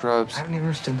want no scrubs. I don't even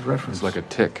understand the reference. It's like a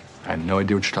tick. I have no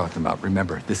idea what you're talking about.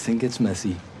 Remember, this thing gets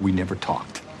messy. We never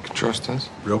talked. You can trust us.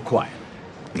 Real quiet.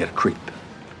 You gotta creep.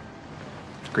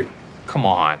 Creep. Come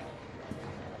on.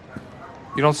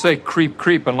 You don't say creep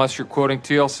creep unless you're quoting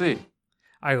TLC.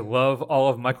 I love all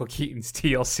of Michael Keaton's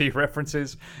TLC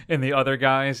references and the other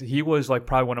guys. He was like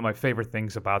probably one of my favorite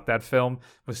things about that film.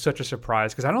 It was such a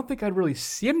surprise because I don't think I'd really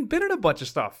he hadn't been in a bunch of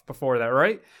stuff before that,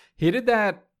 right? He did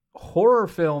that horror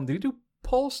film. Did he do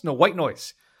Pulse? No, White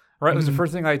Noise. Right? It was the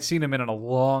first thing I'd seen him in a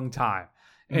long time.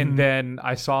 And then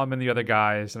I saw him in the other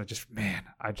guys and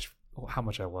how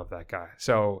much I love that guy.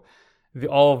 So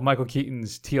all of Michael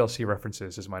Keaton's TLC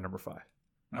references is my number 5.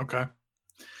 Okay.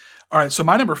 All right, so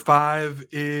my number 5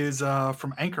 is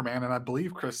from Anchorman, and I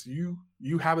believe, Chris, you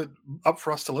have it up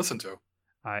for us to listen to.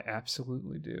 I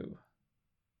absolutely do.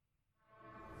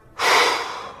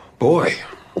 Boy,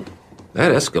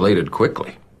 that escalated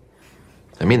quickly.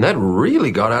 I mean, that really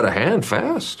got out of hand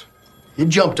fast. It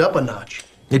jumped up a notch.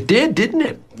 It did, didn't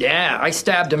it? Yeah, I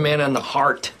stabbed a man in the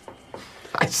heart.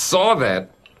 I saw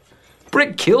that.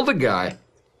 Brick killed a guy.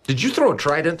 Did you throw a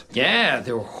trident? Yeah,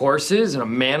 there were horses and a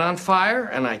man on fire,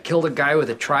 and I killed a guy with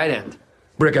a trident.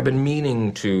 Brick, I've been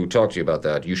meaning to talk to you about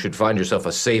that. You should find yourself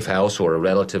a safe house or a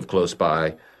relative close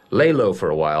by. Lay low for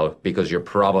a while, because you're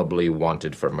probably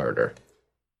wanted for murder.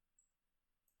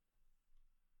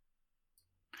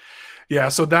 Yeah,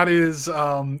 so that is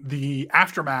the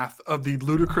aftermath of the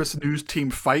ludicrous news team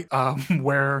fight,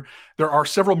 where there are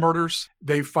several murders.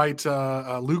 They fight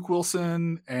Luke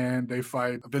Wilson, and they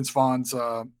fight Vince Vaughn's,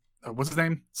 what's his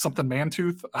name? Something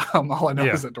Mantooth. All I know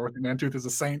is that Dorothy Mantooth is a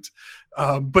saint.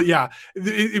 But yeah,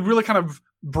 it really kind of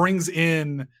brings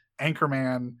in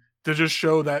Anchorman to just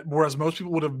show that, whereas most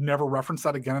people would have never referenced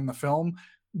that again in the film,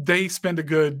 they spend a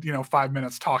good 5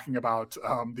 minutes talking about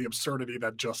the absurdity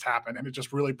that just happened, and it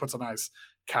just really puts a nice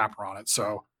capper on it.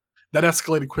 So that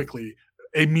escalated quickly.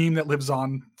 A meme that lives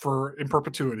on in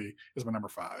perpetuity is my number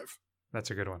 5.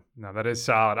 That's a good one. No, that is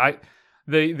solid.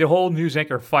 The whole news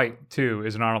anchor fight, too,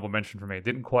 is an honorable mention for me. It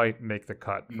didn't quite make the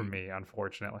cut for me,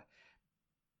 unfortunately.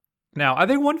 Now, I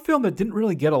think one film that didn't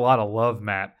really get a lot of love,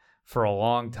 Matt, for a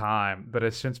long time, but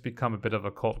has since become a bit of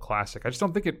a cult classic. I just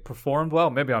don't think it performed well.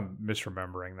 Maybe I'm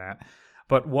misremembering that.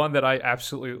 But one that I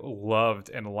absolutely loved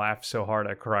and laughed so hard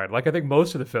I cried. Like I think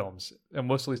most of the films, and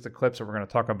most at least the clips that we're going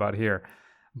to talk about here.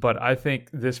 But I think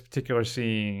this particular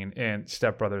scene in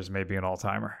Step Brothers may be an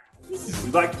all-timer.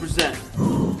 We'd like to present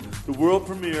the world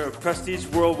premiere of Prestige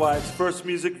Worldwide's first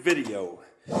music video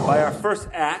by our first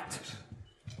act,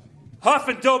 Huff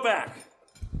and Doback.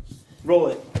 Roll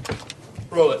it.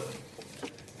 Roll it.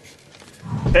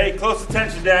 Pay close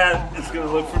attention, Dad. It's going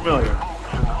to look familiar.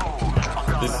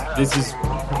 This is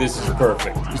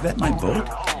perfect. Is that my boat?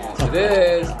 Yes, it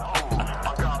is.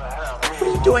 What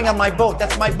are you doing on my boat?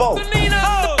 That's my boat. The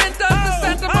Nina, the Pinta,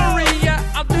 the Santa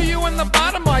Maria. I'll do you in the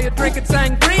bottom while you're drinking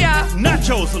sangria.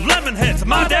 Nachos, lemon heads,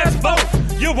 my dad's boat.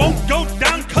 You won't go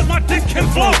down cause my dick can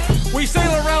float. We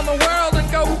sail around the world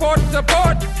and go port to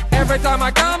port. Every time I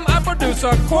come, I produce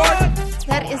a quart.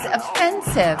 That is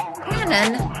offensive.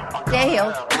 Cannon,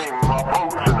 Dale.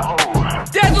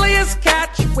 Deadliest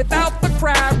catch without the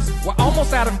crabs. We're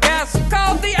almost out of gas,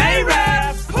 called the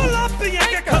Arabs. Pull up the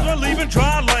anchor cause we're leaving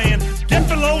dry land. Get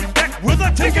below deck with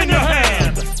a tick in your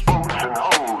hand.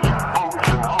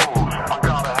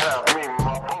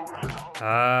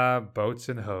 Boats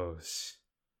and hoes.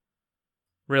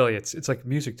 Really, it's like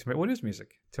music to me. What is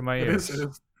music? To my ears. It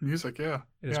is music, yeah.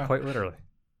 It is quite literally.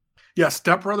 Yeah,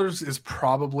 Step Brothers is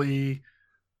probably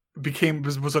became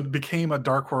a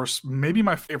dark horse, maybe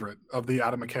my favorite of the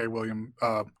Adam McKay,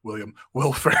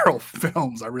 Will Ferrell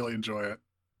films. I really enjoy it.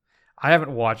 I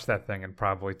haven't watched that thing in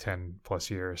probably 10 plus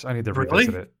years. I need to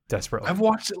revisit it desperately. I've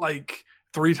watched it like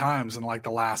 3 times in like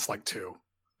the last 2.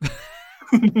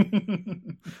 All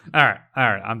right.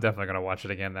 I'm definitely gonna watch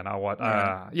it again. Then I'll watch.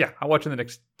 I'll watch in the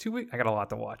next 2 weeks. I got a lot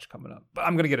to watch coming up, but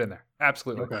I'm gonna get in there.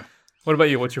 Absolutely. Okay. What about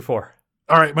you? What's your 4?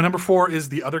 All right, my number 4 is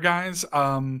The Other Guys,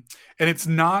 and it's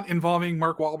not involving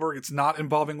Mark Wahlberg. It's not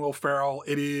involving Will Ferrell.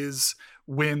 It is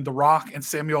when The Rock and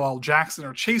Samuel L. Jackson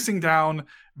are chasing down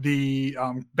the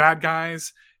bad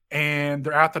guys, and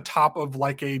they're at the top of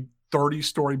like a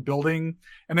 30-story building,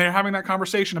 and they're having that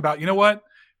conversation about, you know what?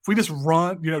 If we just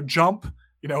run, jump,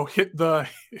 hit the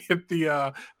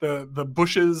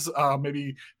bushes,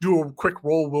 maybe do a quick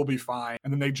roll, we'll be fine.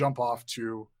 And then they jump off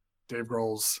to Dave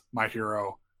Grohl's My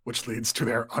Hero, which leads to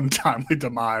their untimely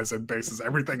demise and bases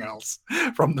everything else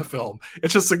from the film.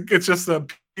 It's just a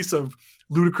piece of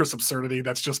ludicrous absurdity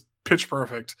that's just pitch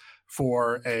perfect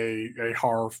for a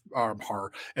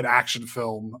an action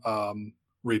film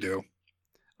redo.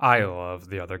 I love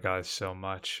The Other Guys so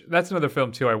much. That's another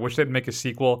film too. I wish they'd make a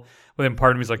sequel, but then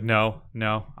part of me is like, no,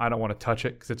 I don't want to touch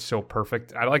it because it's so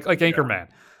perfect. I like Anchorman,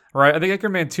 right? I think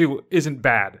Anchorman 2 isn't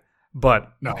bad,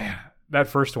 but no. Man, that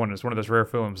first one is one of those rare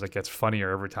films that gets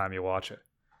funnier every time you watch it.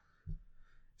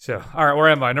 So, all right, where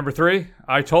am I? Number 3?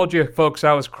 I told you, folks,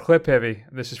 I was clip heavy.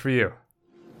 This is for you.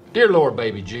 Dear Lord,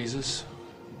 baby Jesus,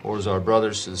 or as our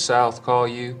brothers to the south call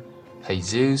you,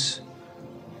 Jesus,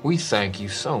 we thank you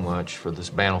so much for this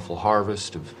bountiful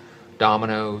harvest of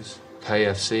Domino's,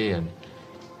 KFC, and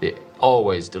the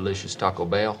always delicious Taco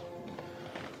Bell.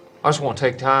 I just want to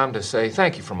take time to say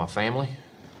thank you for my family,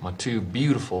 my 2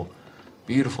 beautiful,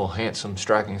 handsome,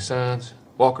 striking sons,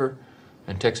 Walker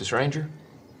and Texas Ranger,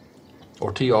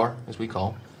 or TR, as we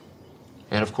call him.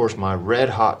 And of course, my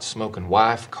red-hot smoking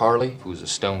wife, Carly, who's a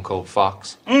stone-cold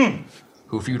fox,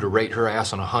 who if you were to rate her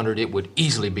ass on 100, it would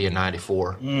easily be a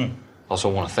 94. Also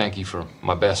want to thank you for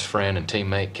my best friend and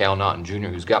teammate, Cal Naughton Jr.,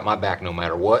 who's got my back no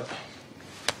matter what.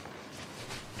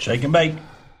 Shake and bake.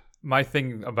 My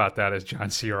thing about that is John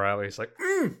C. Reilly is like,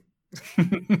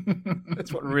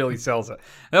 That's what really sells it.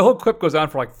 That whole clip goes on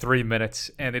for like 3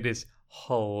 minutes, and it is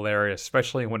hilarious,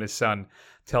 especially when his son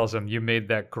tells him, "You made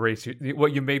that Grace,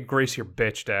 you made Grace your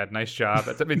bitch, Dad. Nice job."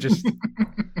 Just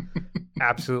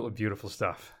absolutely beautiful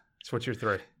stuff. So what's your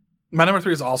 3? My number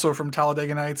 3 is also from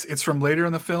Talladega Nights. It's from later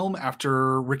in the film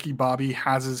after Ricky Bobby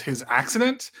has his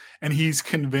accident and he's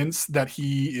convinced that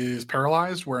he is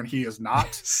paralyzed where he is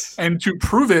not. And to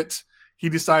prove it, he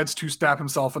decides to stab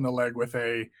himself in the leg with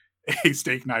a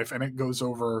steak knife, and it goes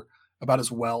over about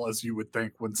as well as you would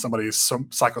think when somebody is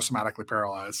psychosomatically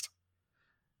paralyzed.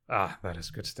 Ah, that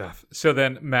is good stuff. So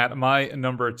then, Matt, my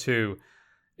number 2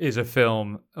 is a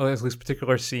film, at least a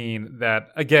particular scene that,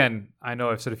 again, I know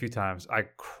I've said a few times, I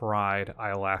cried,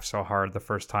 I laughed so hard the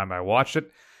first time I watched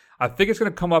it. I think it's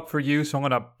going to come up for you, so I'm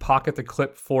going to pocket the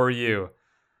clip for you.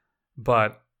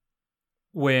 But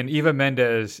when Eva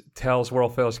Mendes tells, Will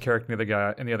Ferrell's character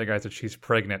and the other guys that she's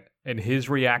pregnant, and his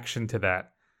reaction to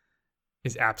that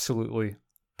is absolutely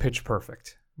pitch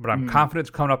perfect. But I'm confident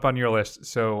it's coming up on your list,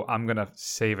 so I'm going to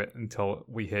save it until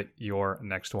we hit your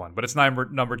next one. But it's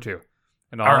number 2.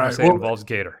 And all I'm going to say involves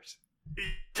gators.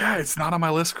 Yeah, it's not on my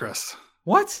list, Chris.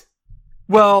 What?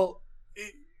 Well,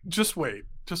 just wait.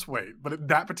 But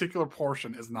that particular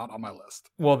portion is not on my list.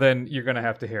 Well, then you're going to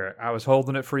have to hear it. I was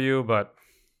holding it for you, but...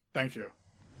 Thank you.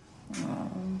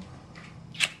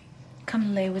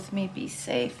 Come lay with me, be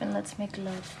safe, and let's make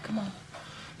love. Come on.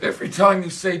 Every time you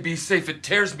say be safe, it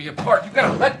tears me apart. You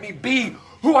gotta let me be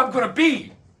who I'm gonna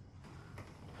be.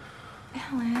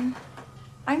 Ellen,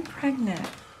 I'm pregnant.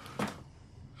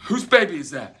 Whose baby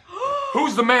is that?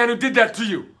 Who's the man who did that to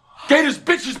you? Gators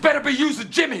bitches better be using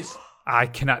Jimmy's. I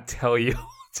cannot tell you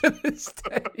to this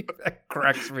day. That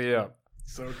cracks me up.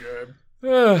 So good.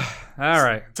 All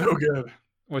right. So good.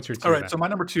 What's your 2? All right, so my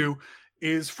number 2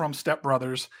 is from Step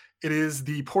Brothers. It is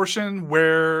the portion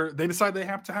where they decide they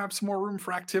have to have some more room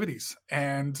for activities.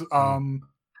 And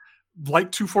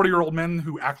like 2 40-year-old men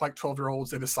who act like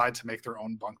 12-year-olds, they decide to make their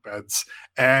own bunk beds.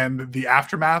 And the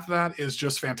aftermath of that is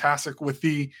just fantastic, with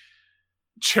the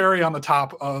cherry on the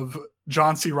top of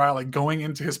John C. Reilly going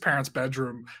into his parents'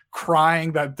 bedroom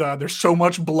crying that there's so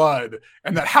much blood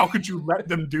and that how could you let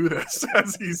them do this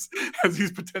as he's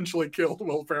potentially killed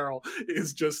Will Ferrell.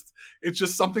 It's just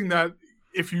something that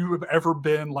if you have ever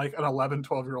been like an 11,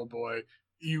 12-year-old boy,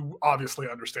 you obviously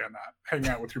understand that. Hanging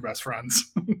out with your best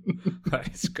friends.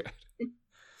 That's good.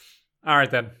 All right,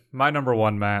 then. My number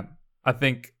 1, Matt. I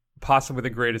think possibly the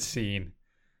greatest scene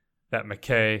that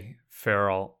McKay,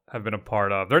 Ferrell have been a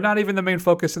part of. They're not even the main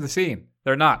focus of the scene.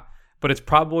 They're not. But it's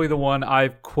probably the one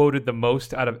I've quoted the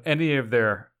most out of any of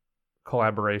their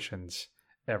collaborations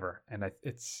ever. And I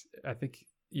think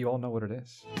you all know what it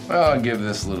is. Well, I'll give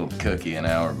this little cookie an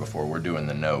hour before we're doing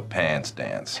the no pants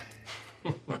dance.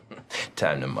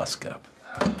 Time to musk up.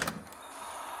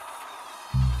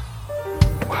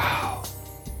 Wow.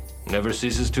 Never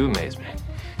ceases to amaze me.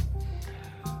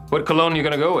 What cologne you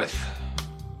gonna go with?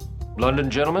 London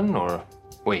Gentleman or...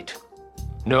 Wait.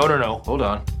 No. Hold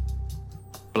on.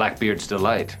 Blackbeard's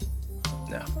Delight.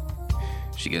 No.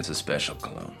 She gets a special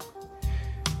cologne.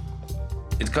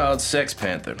 It's called Sex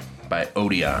Panther by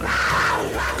Odeon.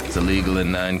 It's illegal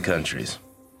in 9 countries.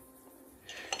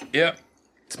 Yep.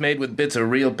 It's made with bits of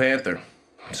real panther,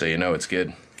 so you know it's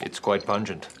good. It's quite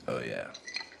pungent. Oh, yeah.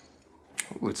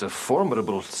 Ooh, it's a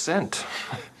formidable scent.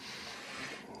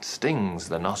 It stings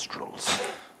the nostrils.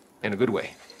 In a good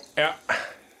way. Yeah.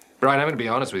 Brian, I'm going to be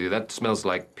honest with you. That smells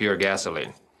like pure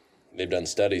gasoline. They've done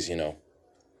studies, you know.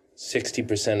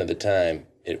 60% of the time,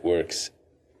 it works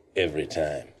every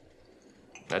time.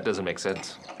 That doesn't make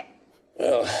sense.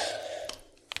 Well,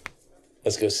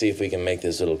 let's go see if we can make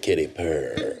this little kitty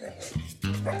purr.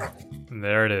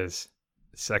 There it is.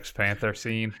 Sex Panther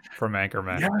scene from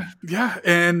Anchorman. Yeah,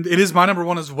 and it is my number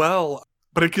 1 as well.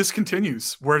 But it just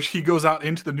continues, where he goes out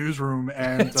into the newsroom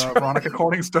and Veronica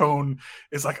Corningstone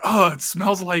is like, "Oh, it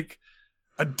smells like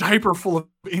a diaper full of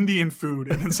Indian food."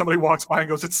 And then somebody walks by and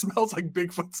goes, "It smells like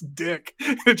Bigfoot's dick."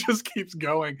 It just keeps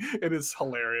going. It is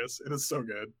hilarious. It is so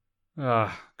good.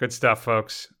 Good stuff,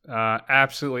 folks.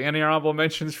 Absolutely. Any honorable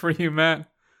mentions for you, Matt?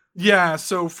 Yeah,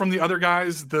 so from the other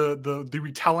guys, the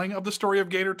retelling of the story of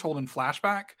Gator told in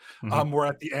flashback, where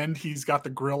at the end he's got the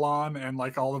grill on and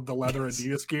like all of the leather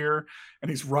Adidas gear,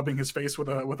 and he's rubbing his face with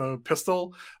a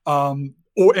pistol.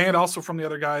 And also from the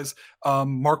other guys,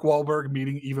 Mark Wahlberg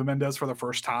meeting Eva Mendes for the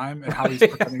first time and how he's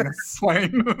pretending to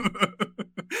explain.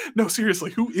 No,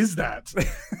 seriously, who is that?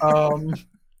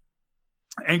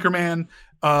 Anchorman.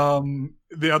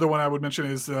 The other one I would mention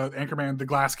is Anchorman, The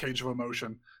Glass Cage of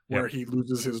Emotion, where he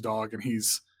loses his dog and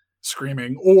he's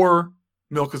screaming, or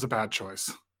Milk is a Bad Choice.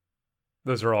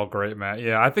 Those are all great, Matt.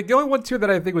 Yeah, I think the only one, too, that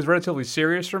I think was relatively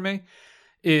serious for me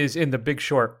is in The Big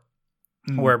Short,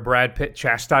 where Brad Pitt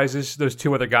chastises those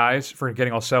 2 other guys for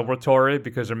getting all celebratory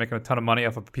because they're making a ton of money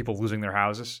off of people losing their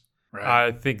houses. Right.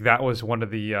 I think that was one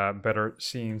of the better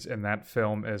scenes in that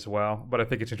film as well. But I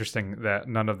think it's interesting that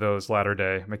none of those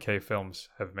latter-day McKay films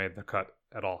have made the cut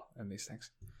at all in these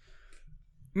things.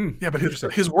 Yeah, but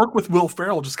his work with Will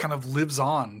Ferrell just kind of lives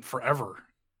on forever.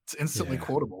 It's instantly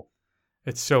quotable.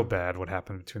 It's so bad what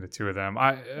happened between the 2 of them.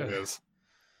 It is.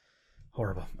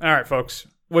 Horrible. All right, folks.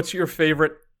 What's your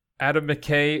favorite Adam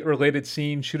McKay-related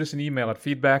scene? Shoot us an email at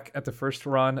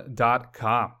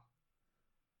feedback@thefirstrun.com.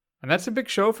 And that's a big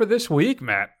show for this week,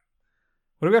 Matt.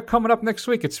 What do we got coming up next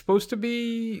week? It's supposed to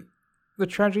be The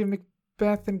Tragedy of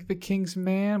Macbeth and The King's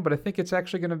Man, but I think it's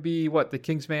actually going to be, The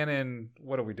King's Man and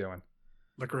what are we doing?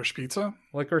 Licorice Pizza?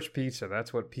 Licorice Pizza.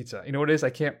 That's what pizza. You know what it is? I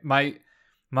can't... My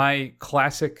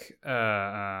classic...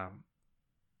 I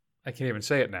can't even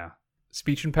say it now.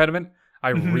 Speech impediment. I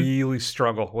really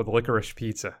struggle with licorice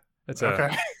pizza. It's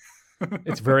Okay.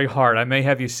 it's very hard. I may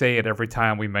have you say it every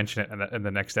time we mention it in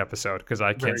the next episode because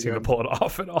I can't Very seem to good. pull it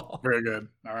off at all. Very good.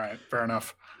 All right. Fair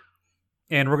enough.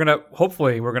 And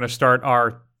hopefully we're gonna start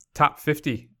our top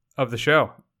 50 of the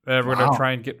show. We're gonna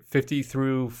try and get 50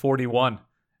 through 41. And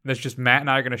that's just Matt and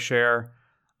I are gonna share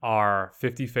our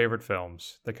 50 favorite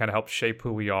films that kind of help shape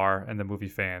who we are and the movie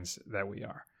fans that we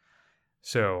are.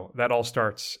 So that all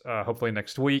starts hopefully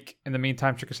next week. In the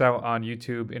meantime, check us out on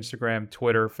YouTube, Instagram,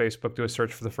 Twitter, Facebook. Do a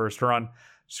search for The First Run.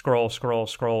 Scroll.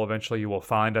 Eventually you will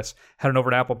find us. Head on over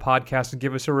to Apple Podcasts and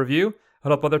give us a review.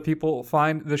 It'll help other people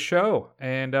find the show,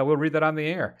 and we'll read that on the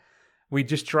air. We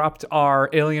just dropped our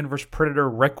Alien vs. Predator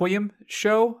Requiem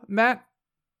show, Matt,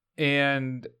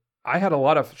 and I had a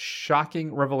lot of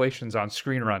shocking revelations on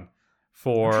Screen Run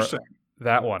for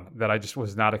that one that I just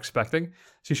was not expecting.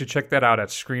 So you should check that out at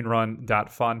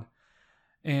screenrun.fun.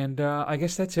 And I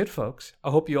guess that's it, folks.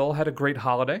 I hope you all had a great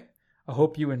holiday. I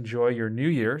hope you enjoy your New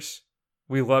Year's.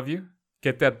 We love you.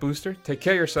 Get that booster. Take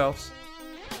care of yourselves.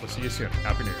 We'll see you soon.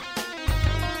 Happy New Year.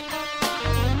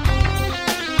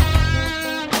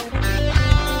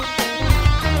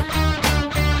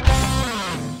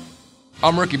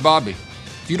 I'm Ricky Bobby.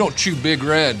 If you don't chew Big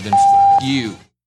Red, then you.